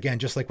 Because again,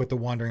 just like with the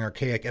Wandering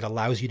Archaic, it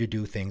allows you to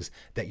do things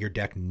that your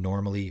deck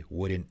normally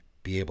wouldn't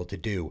be able to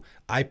do.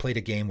 I played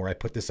a game where I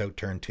put this out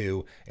turn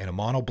 2 in a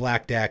mono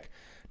black deck.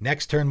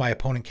 Next turn, my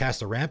opponent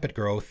casts a Rampant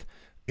Growth.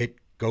 It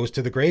goes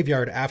to the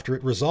graveyard after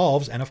it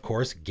resolves and, of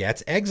course,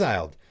 gets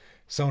exiled.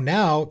 So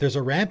now there's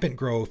a Rampant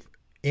Growth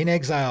in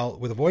exile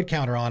with a void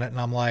counter on it, and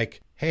I'm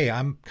like, hey,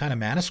 I'm kind of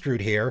mana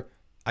screwed here.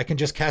 I can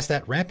just cast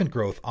that Rampant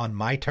Growth on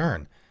my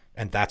turn.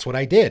 And that's what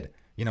I did.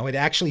 You know, it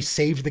actually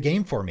saved the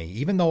game for me.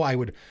 Even though I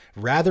would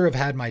rather have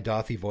had my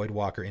Dauthi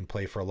Voidwalker in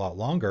play for a lot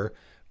longer,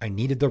 I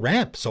needed the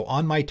ramp. So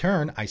on my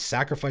turn, I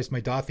sacrificed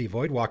my Dauthi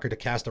Voidwalker to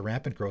cast a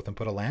Rampant Growth and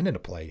put a land into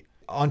play.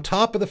 On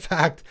top of the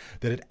fact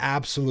that it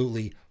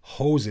absolutely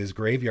hoses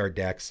graveyard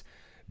decks,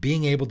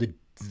 being able to,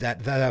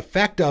 that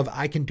effect of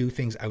I can do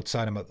things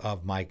outside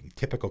of my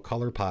typical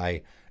color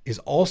pie is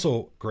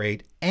also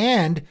great.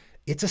 And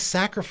it's a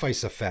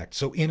sacrifice effect.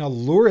 So in a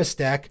Lurrus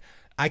deck,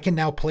 I can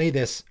now play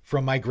this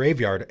from my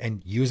graveyard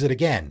and use it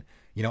again.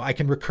 You know, I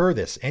can recur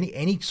this.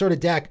 Any sort of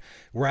deck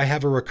where I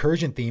have a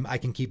recursion theme, I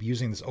can keep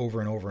using this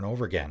over and over and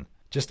over again.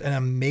 Just an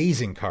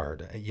amazing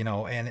card, you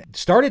know, and it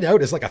started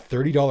out as like a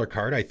 $30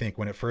 card, I think,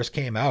 when it first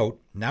came out.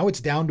 Now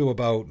it's down to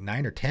about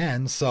 9 or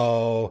 10.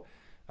 So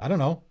I don't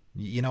know,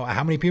 you know,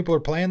 how many people are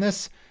playing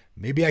this?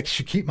 Maybe I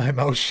should keep my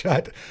mouth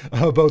shut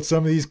about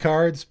some of these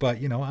cards, but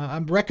you know,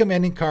 I'm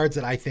recommending cards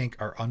that I think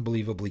are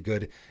unbelievably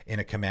good in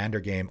a Commander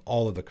game.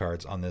 All of the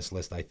cards on this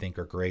list I think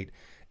are great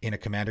in a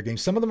Commander game.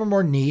 Some of them are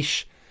more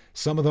niche.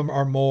 Some of them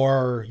are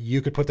more,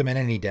 you could put them in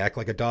any deck,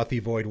 like a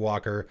Dauthi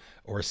Voidwalker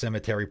or a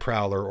Cemetery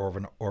Prowler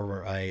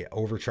or a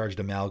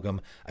Overcharged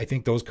Amalgam. I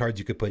think those cards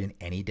you could put in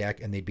any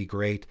deck and they'd be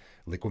great.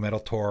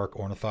 Liquimetal Torque,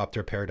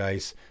 Ornithopter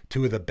Paradise,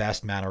 two of the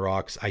best mana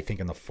rocks, I think,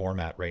 in the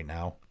format right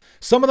now.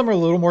 Some of them are a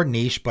little more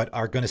niche, but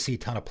are going to see a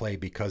ton of play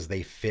because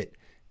they fit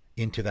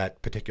into that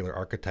particular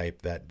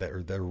archetype that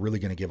they're really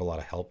going to give a lot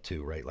of help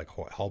to, right? Like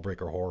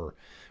Hullbreaker Horror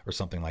or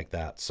something like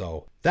that.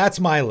 So that's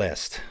my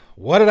list.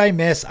 What did I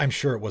miss? I'm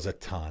sure it was a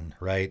ton,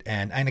 right?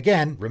 And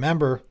again,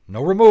 remember,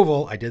 no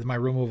removal. I did my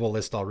removal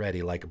list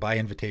already, like by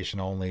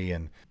invitation only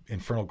and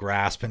Infernal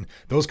Grasp. And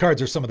those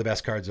cards are some of the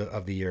best cards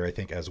of the year, I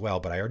think, as well.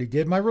 But I already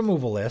did my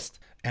removal list.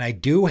 And I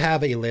do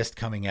have a list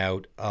coming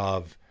out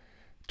of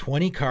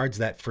 20 cards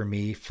that for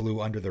me flew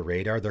under the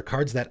radar. They're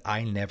cards that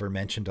I never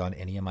mentioned on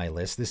any of my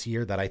lists this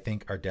year that I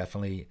think are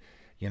definitely,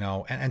 you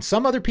know, and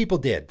some other people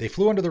did. They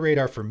flew under the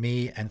radar for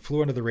me and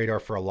flew under the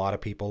radar for a lot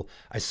of people.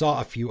 I saw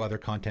a few other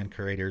content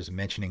creators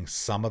mentioning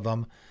some of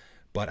them,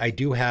 but I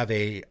do have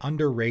a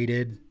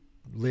underrated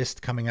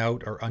list coming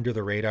out, or under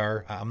the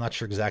radar. I'm not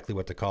sure exactly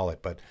what to call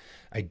it, but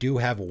I do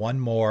have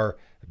one more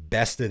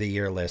best of the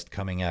year list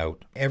coming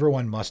out.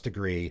 Everyone must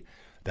agree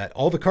that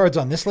all the cards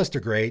on this list are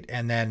great,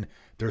 and then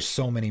there's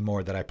so many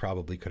more that I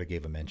probably could have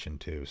gave a mention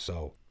to.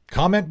 So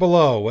comment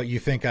below what you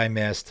think I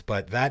missed,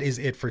 but that is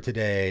it for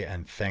today,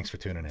 and thanks for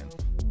tuning in.